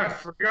 you I go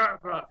forgot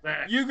about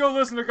that.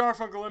 listen to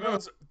Garfunkel &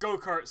 Oates'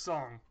 Go-Kart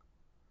song.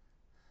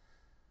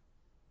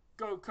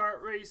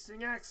 Go-kart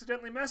racing,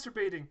 accidentally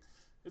masturbating.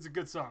 It's a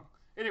good song.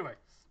 Anyway.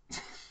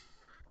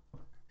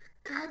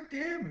 God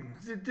damn.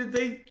 Did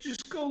they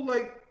just go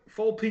like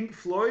full Pink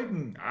Floyd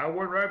and I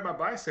want to ride my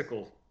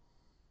bicycle?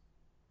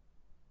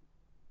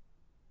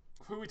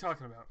 Who are we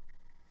talking about?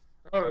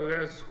 Oh,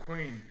 that's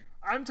Queen.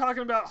 I'm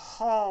talking about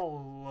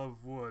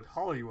Hollywood.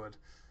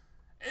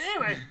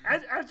 Anyway,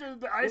 after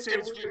the Ice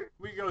Age,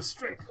 we go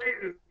straight.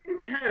 You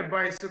had a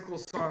bicycle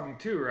song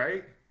too,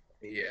 right?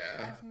 I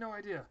Yeah. have no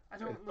idea. I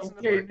don't listen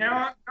Okay, to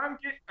now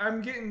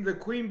I'm getting the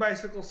Queen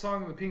bicycle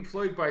song and the Pink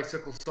Floyd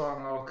bicycle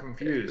song all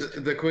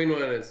confused. The Queen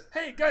one is...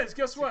 Hey, guys,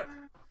 guess what?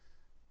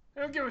 I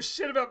don't give a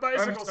shit about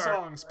bicycle sorry.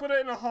 songs. Put it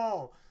in a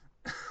hall.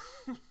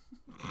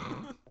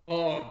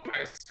 Oh,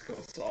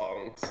 bicycle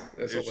songs.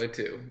 There's only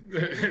two.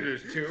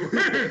 There's two.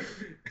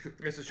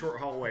 It's a short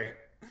hallway.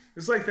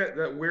 It's like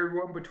that weird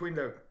one between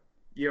the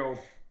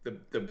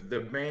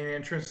main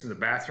entrance and the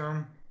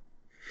bathroom.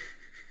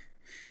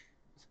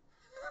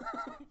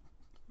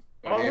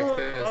 If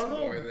there's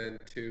more than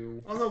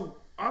two... Although,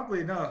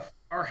 oddly enough,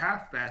 our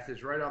half bath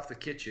is right off the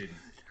kitchen.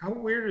 How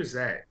weird is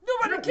that?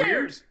 Nobody Isn't that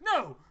cares.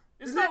 No,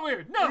 it's not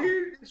weird. No,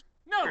 Weird? It's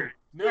no, weird.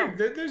 no.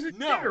 Weird. There's a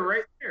No. theater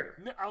right there.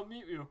 No, I'll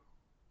mute you.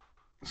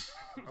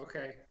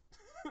 Okay.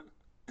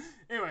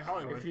 Anyway,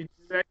 Hollywood. If you do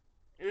that,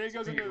 And then it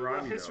goes Steve into the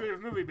Roddy, history though.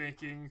 of movie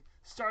making,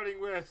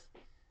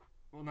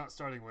 not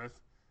starting with,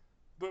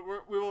 but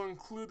we will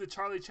include the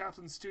Charlie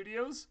Chaplin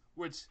Studios,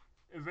 which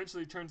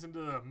eventually turns into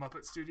the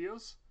Muppet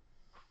Studios.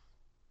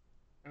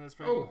 And that's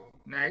pretty oh,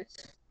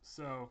 nice.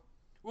 So,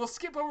 we'll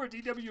skip over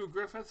D.W.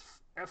 Griffith,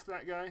 F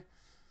that guy.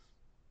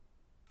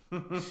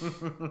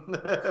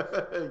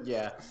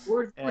 Yeah.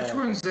 Which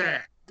one's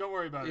that? Don't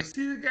worry about You it.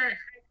 see the guy in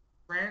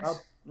France?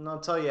 and I'll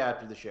tell you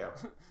after the show.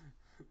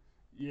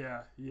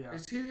 Yeah.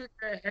 Is he the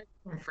guy head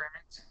from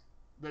France?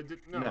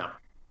 No.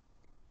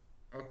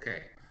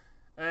 Okay.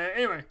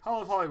 Anyway,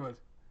 Hall of Hollywood.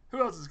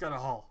 Who else has got a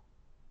hall?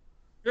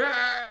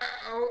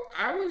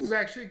 I was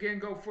actually gonna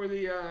go for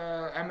the.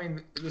 I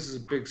mean, this is a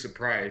big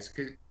surprise.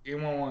 Cause you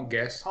want to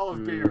guess? Hall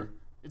of Beer.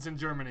 It's in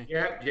Germany.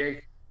 Yep,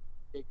 Jake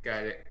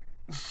got it.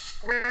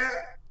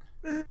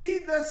 See,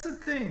 that's the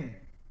thing.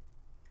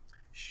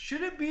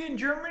 Should it be in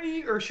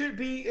Germany or should it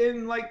be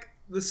in like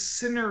the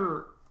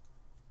center,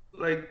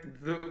 like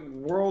the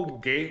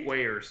World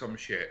Gateway or some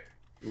shit?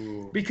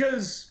 Ooh.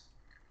 Because,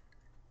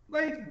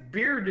 like,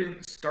 beer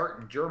didn't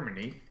start in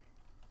Germany.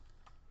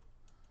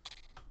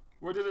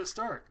 Where did it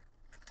start?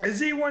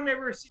 Has anyone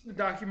ever seen the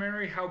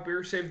documentary How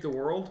Beer Saved the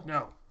World?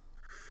 No.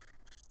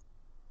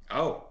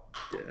 Oh.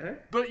 Did I?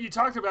 But you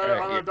talked about it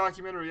on yeah. our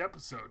documentary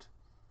episode.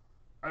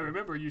 I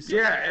remember you said.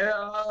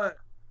 Yeah,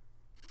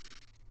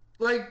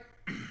 like,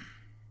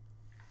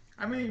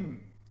 I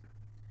mean,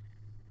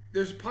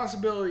 there's a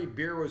possibility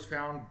beer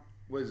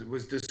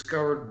was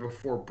discovered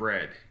before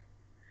bread.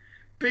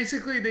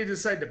 Basically, they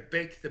decided to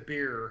bake the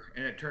beer,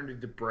 and it turned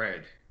into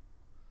bread.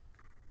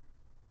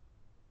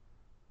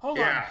 Hold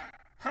Yeah. on.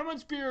 How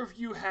much beer have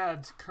you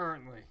had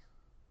currently?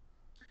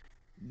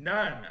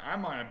 None.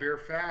 I'm on a beer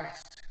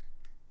fast.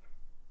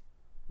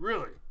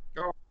 Really?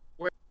 Oh,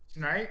 wait,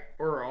 tonight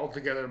or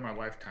altogether in my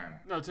lifetime?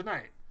 No,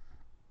 tonight.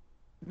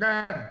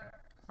 None.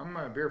 I'm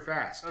on a beer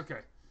fast. Okay.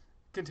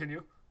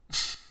 Continue.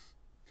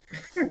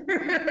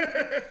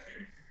 It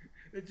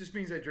just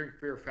means I drink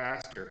beer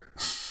faster.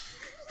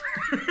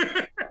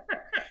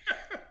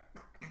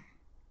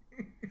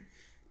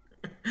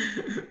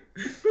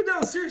 But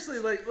no, seriously,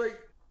 like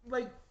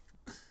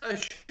a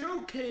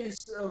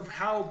showcase of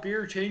how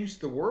beer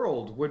changed the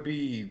world would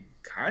be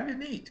kind of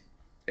neat.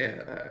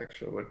 Yeah, that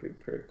actually would be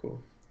pretty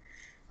cool.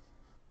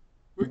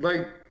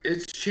 Like,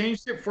 it's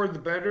changed it for the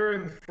better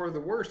and for the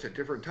worse at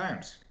different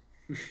times.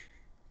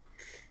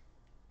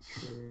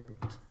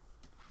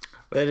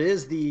 But it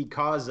is the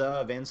cause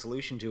of and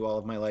solution to all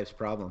of my life's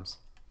problems.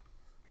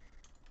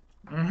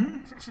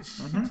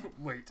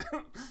 Wait.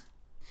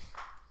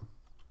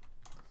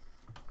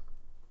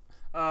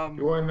 You want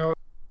to know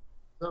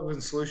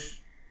something solution?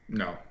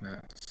 No,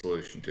 not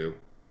solution to.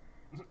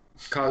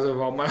 Cause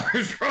of all my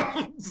life's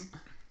problems.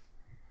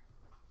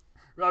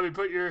 Robbie,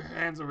 put your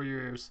hands over your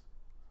ears.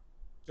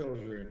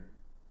 Children.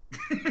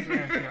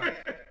 Yeah.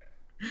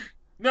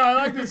 No, I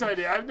like this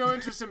idea. I have no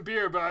interest in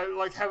beer, but I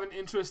like have an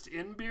interest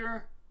in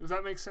beer. Does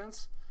that make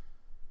sense?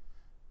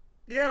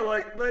 Yeah,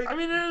 like I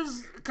mean, it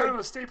is kind of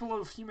a staple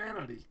of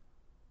humanity.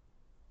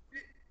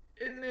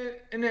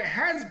 and it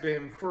has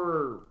been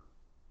for,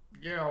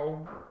 you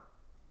know,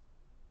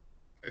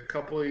 a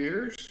couple of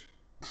years.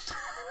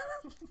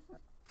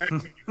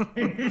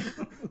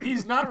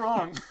 He's not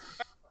wrong.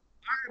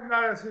 I'm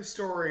not a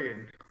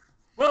historian.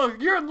 Well,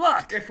 you're in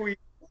luck. If we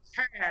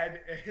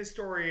had a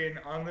historian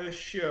on this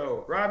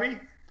show, Robbie,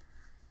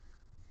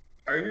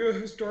 are you a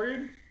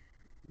historian?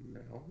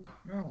 No.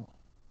 No.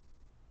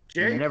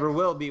 You Jake? never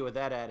will be with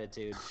that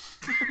attitude.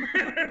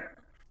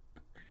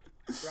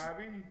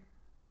 Robbie?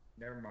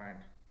 Never mind.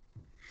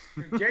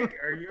 Jake,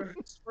 are you a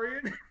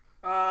historian?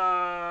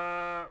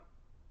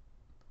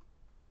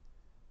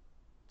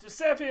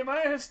 Giuseppe, am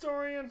I a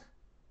historian?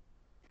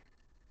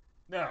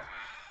 No,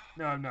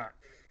 I'm not.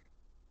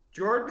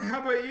 Jordan,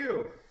 how about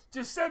you?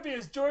 Giuseppe,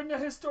 is Jordan a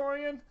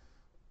historian?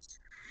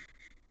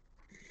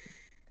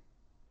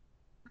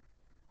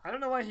 I don't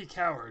know why he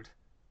cowered.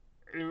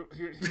 He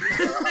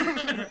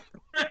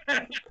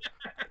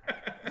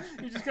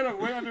just kind of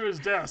went under his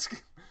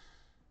desk.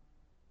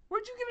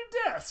 Where'd you get a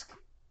desk?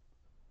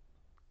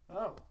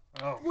 Oh.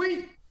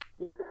 Wait,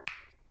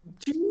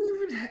 do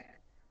you even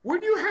where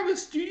do you have a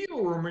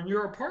studio room in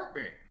your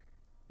apartment?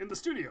 In the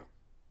studio.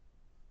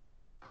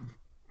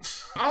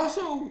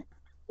 Also,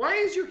 why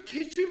is your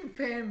kitchen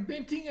fan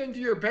venting into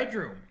your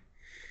bedroom?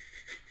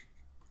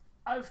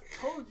 I've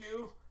told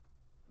you,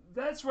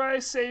 that's where I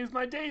save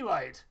my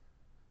daylight.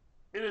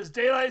 It is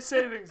daylight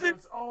savings, and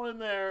it's all in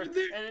there, and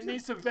it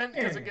needs to vent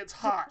because it gets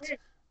hot.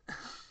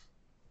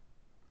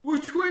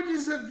 Which way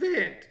does it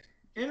vent?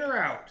 In or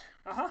out?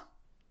 Uh-huh.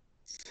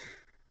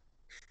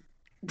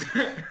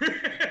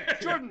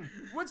 Jordan,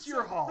 what's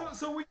your haul?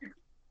 So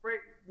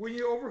when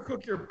you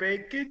overcook your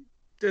bacon,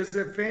 does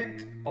it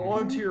vent all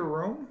into your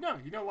room? No,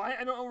 you know why?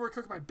 I don't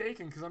overcook my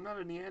bacon because I'm not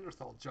a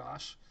Neanderthal,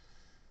 Josh.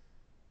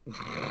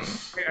 I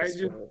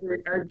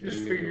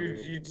just figured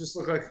you just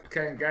look like the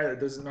kind of guy that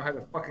doesn't know how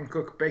to fucking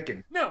cook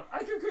bacon. No,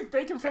 I can cook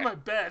bacon from my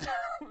bed.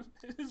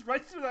 It is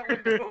right through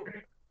that window.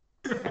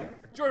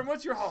 Jordan,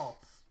 what's your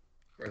haul?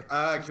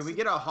 Can we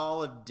get a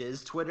haul of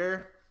Diz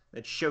Twitter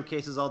that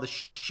showcases all the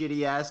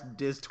shitty ass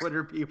Diz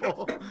Twitter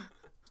people?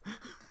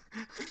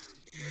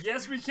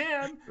 Yes, we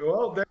can.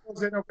 Well, there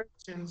was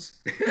innovations.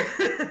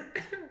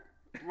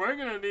 We're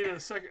gonna need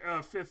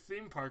a fifth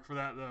theme park for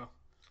that, though.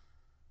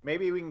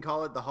 Maybe we can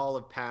call it the Hall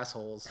of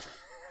Passholes.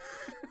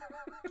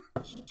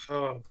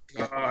 Oh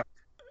God!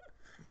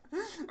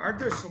 Aren't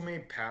there so many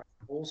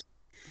passholes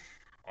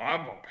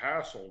I'm a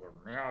pass holder.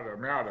 Meowda,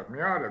 meowda,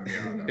 meowda,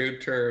 meowda. New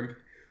term.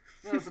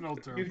 That's an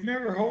old term. You've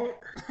never heard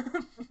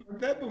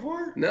that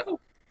before? No.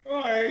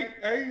 Oh, I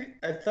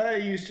thought I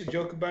used to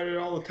joke about it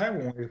all the time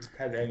when we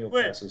had annual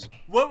Wait. passes.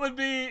 What would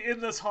be in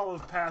this hall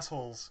of pass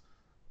holes?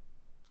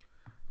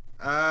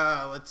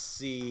 Let's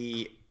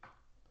see.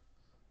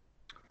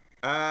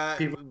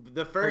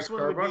 The first like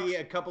one would be Starbucks?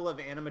 a couple of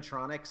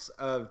animatronics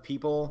of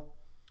people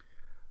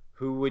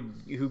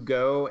who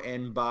go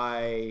and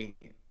buy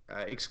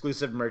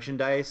exclusive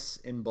merchandise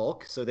in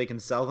bulk so they can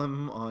sell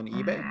them on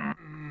eBay.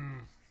 Mm.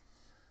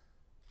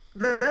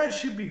 That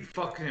should be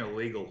fucking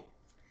illegal.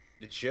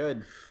 It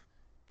should.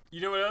 You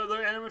know what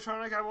other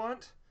animatronic I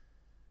want?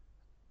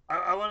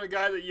 I want a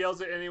guy that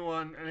yells at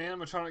anyone, an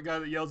animatronic guy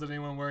that yells at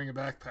anyone wearing a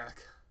backpack.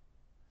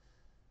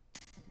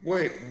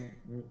 Wait,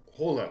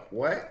 hold up.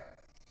 What?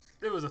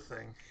 It was a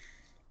thing.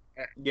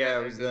 Yeah,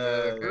 it was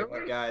the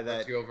Really? guy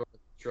That's that you over with the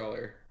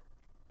stroller.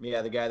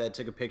 the guy that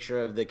took a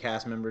picture of the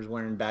cast members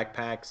wearing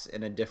backpacks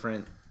in a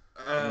different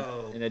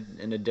Oh.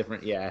 in a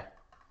different Yeah,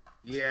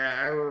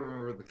 I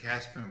remember the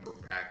cast member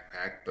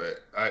backpack,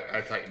 but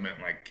I thought you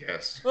meant like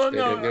guests. Well, They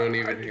no, don't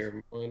even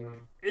hear one.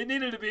 it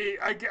needed to be.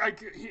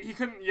 He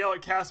couldn't yell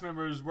at cast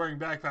members wearing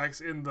backpacks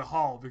in the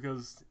hall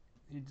because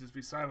he'd just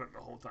be silent the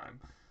whole time.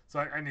 So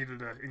I needed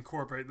to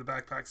incorporate the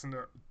backpacks into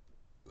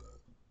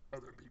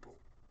other people.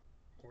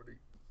 Already.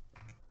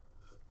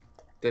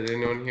 Did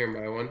anyone hear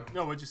my one?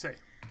 No, what'd you say?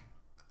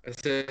 I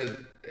said,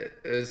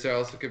 is there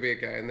also could be a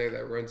guy in there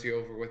that runs you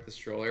over with the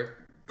stroller?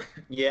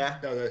 Yeah.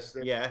 No,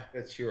 Yeah.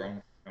 that's your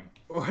own.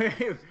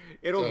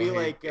 It'll So be he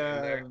like get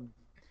in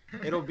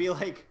there. it'll be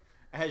like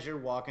as you're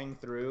walking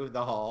through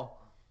the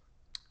hall,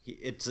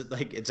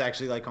 it's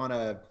actually like on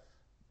a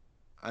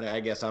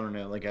I guess I don't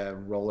know, like a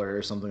roller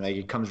or something, like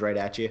it comes right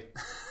at you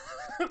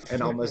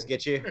and almost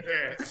gets you.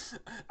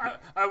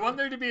 I want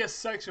there to be a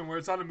section where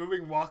it's on a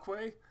moving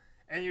walkway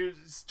and you're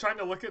just trying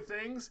to look at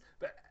things,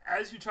 but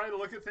as you try to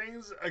look at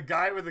things, a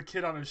guy with a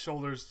kid on his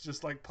shoulders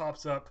just like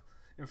pops up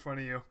in front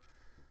of you.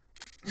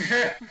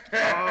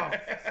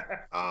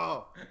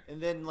 Oh,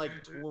 and then like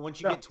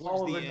once you The get hall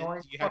towards of the annoying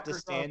end, you have to fuckers up.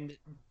 stand.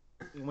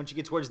 Once you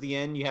get towards the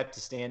end, you have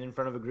to stand in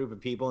front of a group of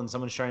people, and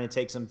someone's trying to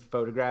take some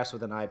photographs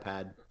with an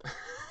iPad.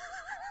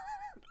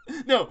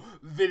 No,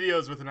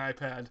 videos with an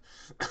iPad.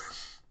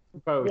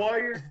 Both. While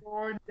you're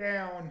going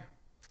down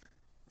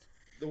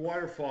the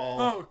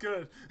waterfall. Oh,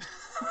 good.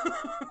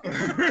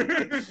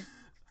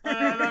 I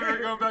thought we were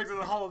going back to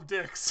the Hall of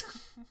Dicks.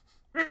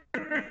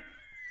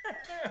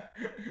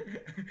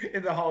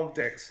 In the Hall of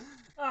Dicks.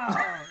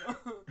 Oh.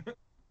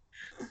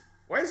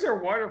 Why is there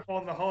a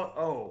waterfall in the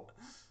Hall?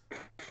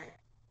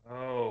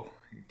 Oh,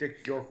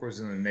 Dick York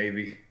was in the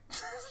Navy.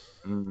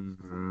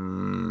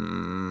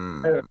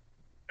 Mm.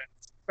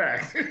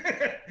 Fact.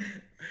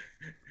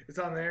 It's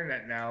on the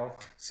internet now,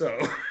 so.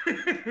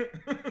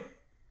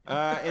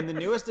 And the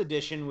newest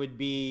addition would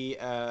be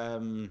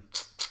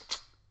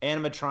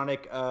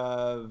animatronic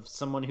of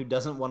someone who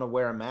doesn't want to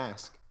wear a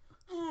mask.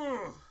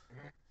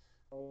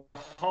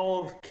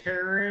 Hall of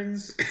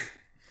Karens.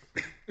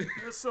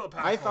 It's still a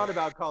pass I hole. thought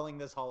about calling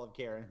this Hall of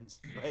Karens,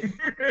 but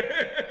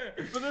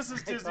But this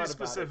is I Disney thought about it.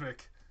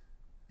 specific.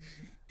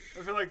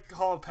 I feel like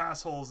Hall of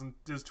Pass Holes and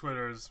Diz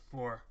Twitter is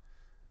more.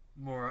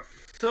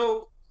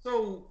 So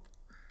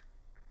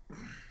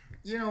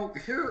you know,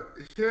 here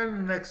in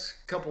the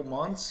next couple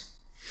months,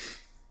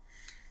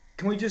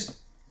 can we just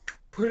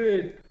put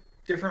a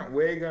different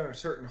wig on a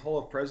certain Hall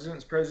of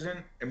Presidents president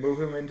and move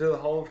him into the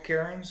Hall of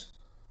Karens?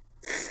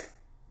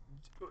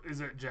 Is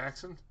it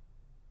Jackson?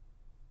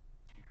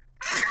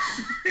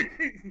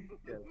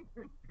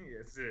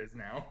 Yes, it is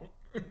now.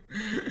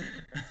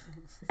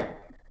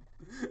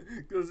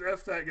 Because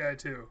F that guy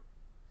too.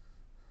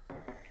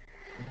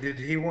 Did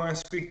he want to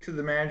speak to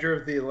the manager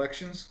of the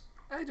elections?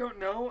 I don't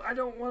know. I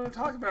don't want to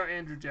talk about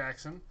Andrew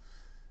Jackson.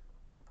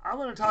 I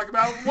want to talk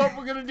about what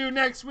we're going to do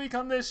next week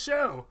on this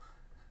show.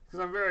 Because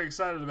I'm very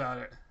excited about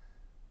it.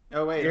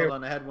 oh wait, Yeah. hold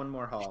on, I had one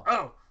more hall.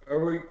 Oh,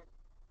 Are we?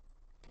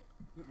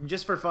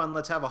 Just for fun,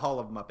 let's have a Hall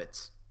of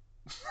Muppets.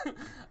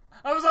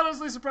 I was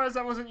honestly surprised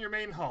that wasn't your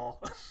main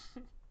hall.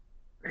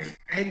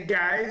 Hey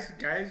guys,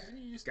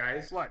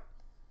 What?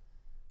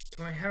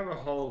 can we have a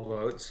Hall of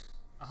Oats?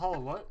 A hall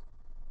of what?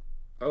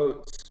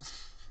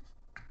 Oats.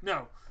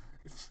 No.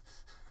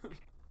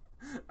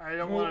 I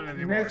don't want it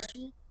anymore.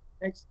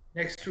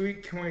 Next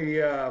week, can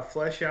we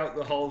flesh out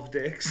the Hall of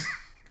Dicks?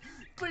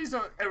 Please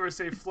don't ever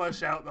say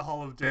flesh out the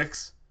Hall of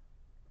Dicks.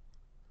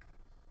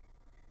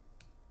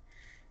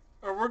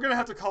 Or we're going to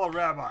have to call a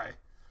rabbi.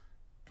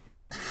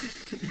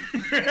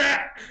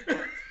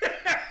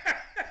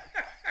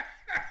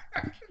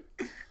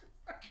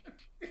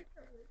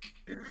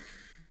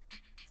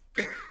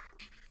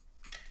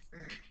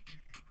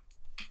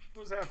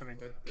 What's happening?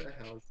 What the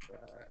hell's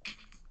that?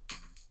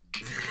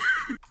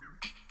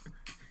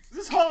 Is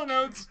this Hall of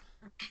Notes?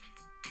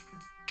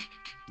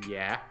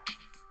 Yeah.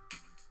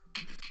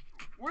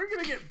 We're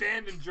going to get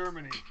banned in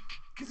Germany.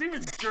 Because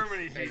even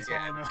Germany hates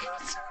Yeah.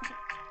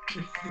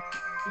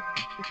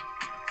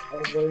 Hall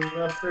of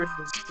Notes.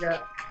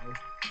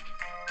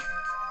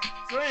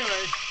 So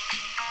anyway,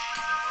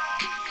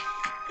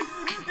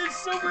 it's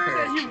so weird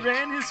that he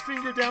ran his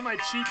finger down my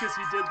cheek as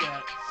he did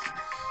that.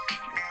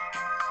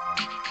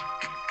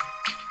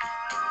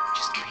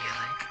 Just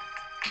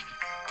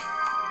really.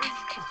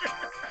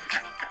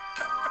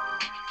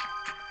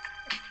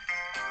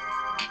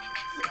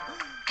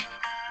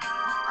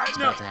 It's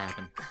about to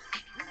happen.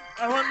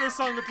 I want this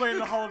song to play in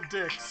the Hall of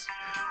Dicks.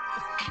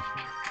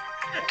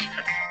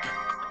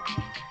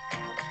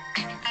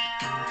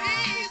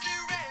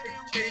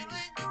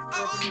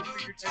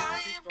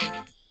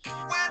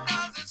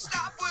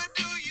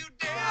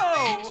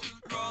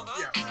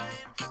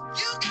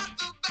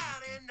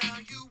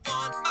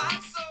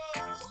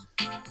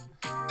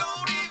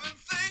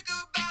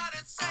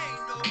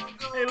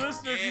 Hey,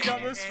 listener, if you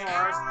got this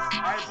far,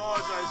 I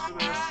apologize for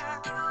this.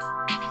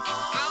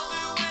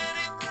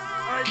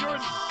 Alright,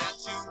 Jordan.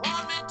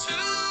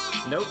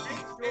 Nope.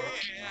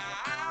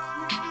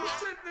 You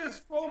said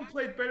this phone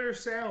played better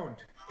sound.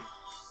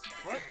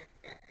 What?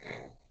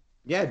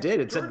 Yeah, it did.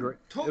 It said Jordan great.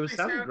 It totally was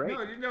sounding great.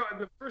 No, you know, in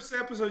the first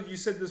episode you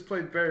said this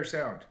played better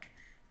sound.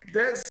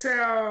 That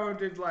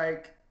sounded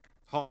like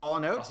Hall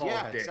and Oates? Hall of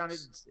Yeah,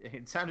 Dicks.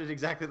 it sounded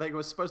exactly like it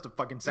was supposed to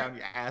fucking sound,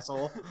 you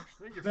asshole.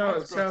 I think your no,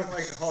 phone's it sounded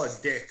broken. like a Hall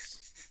of Dicks.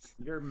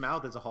 Your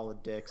mouth is a hall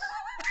of dicks.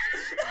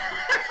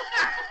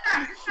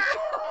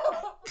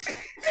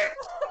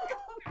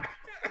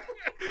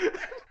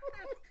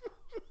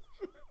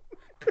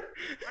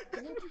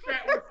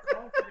 That was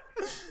confident.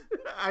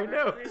 I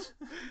know.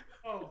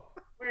 Oh,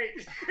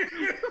 wait.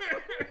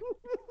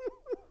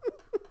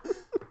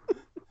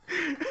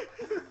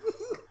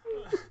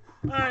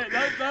 Alright,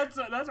 that's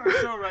our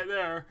show right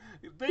there.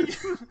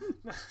 Thank you,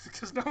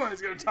 because no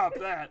one's gonna top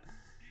that.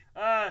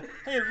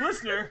 Hey,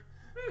 listener,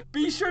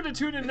 be sure to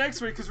tune in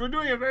next week because we're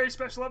doing a very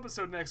special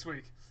episode next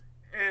week,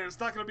 and it's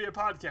not gonna be a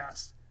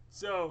podcast.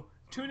 So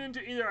tune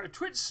into either our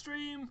Twitch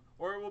stream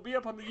or it will be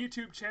up on the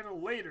YouTube channel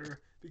later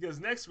because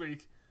next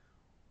week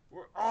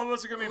all of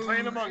us are gonna be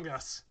playing Among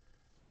Us.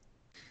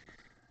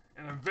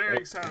 And I'm very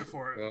excited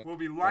for it. We'll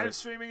be live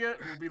streaming it.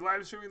 We'll be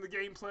live streaming the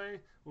gameplay.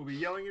 We'll be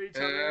yelling at each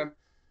other. I'm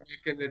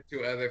looking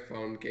into other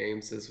phone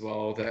games as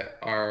well that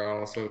are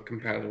also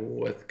compatible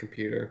with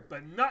computer.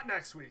 But not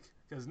next week,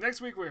 because next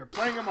week we are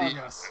playing Among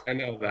Us. I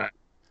know that.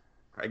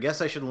 I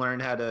guess I should learn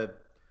how to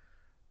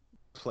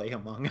play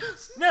Among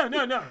Us. No.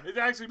 It'd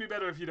actually be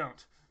better if you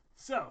don't.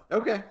 So,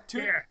 Okay.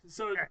 tune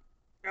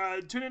Yeah.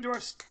 tune into our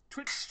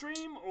Twitch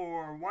stream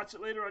or watch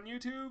it later on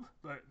YouTube.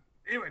 But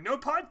anyway, no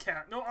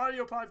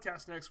audio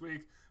podcast next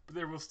week, but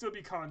there will still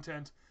be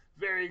content.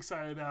 Very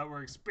excited about.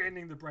 We're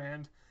expanding the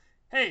brand.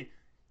 Hey,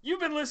 you've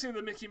been listening to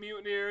the Mickey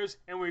Mutineers,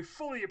 and we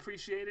fully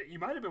appreciate it. You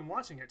might have been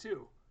watching it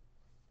too.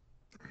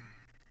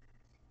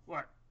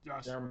 What,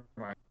 Josh? Never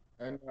mind.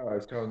 I know I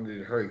was telling you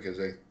to hurry because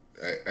I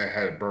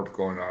had a burp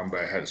going on,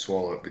 but I had to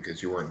swallow it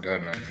because you weren't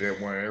done. I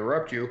didn't want to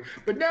interrupt you,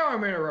 but now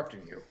I'm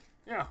interrupting you.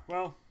 Yeah,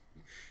 well.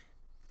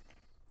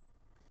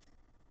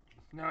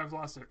 Now I've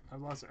lost it.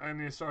 I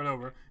need to start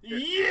over.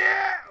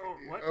 Yeah! Oh,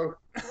 what? Oh,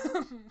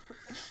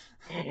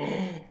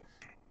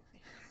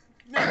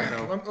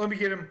 No, let me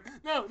get him.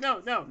 no.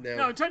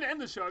 I'm trying to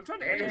end the show. And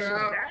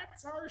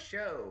that's our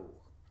show.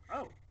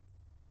 Oh.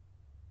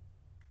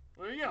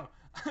 Well, there you go.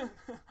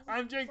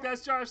 I'm Jake,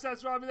 that's Josh,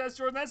 that's Robbie, that's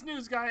Jordan, that's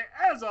News Guy,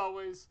 as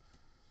always.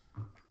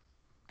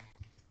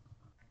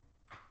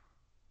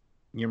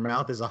 Your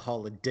mouth is a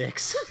hall of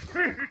dicks.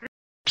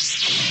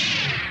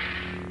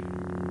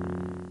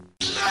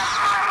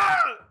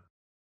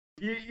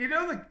 You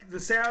know the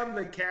sound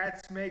the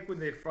cats make when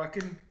they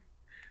fucking...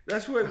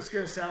 That's what it's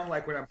going to sound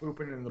like when I'm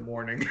pooping in the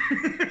morning.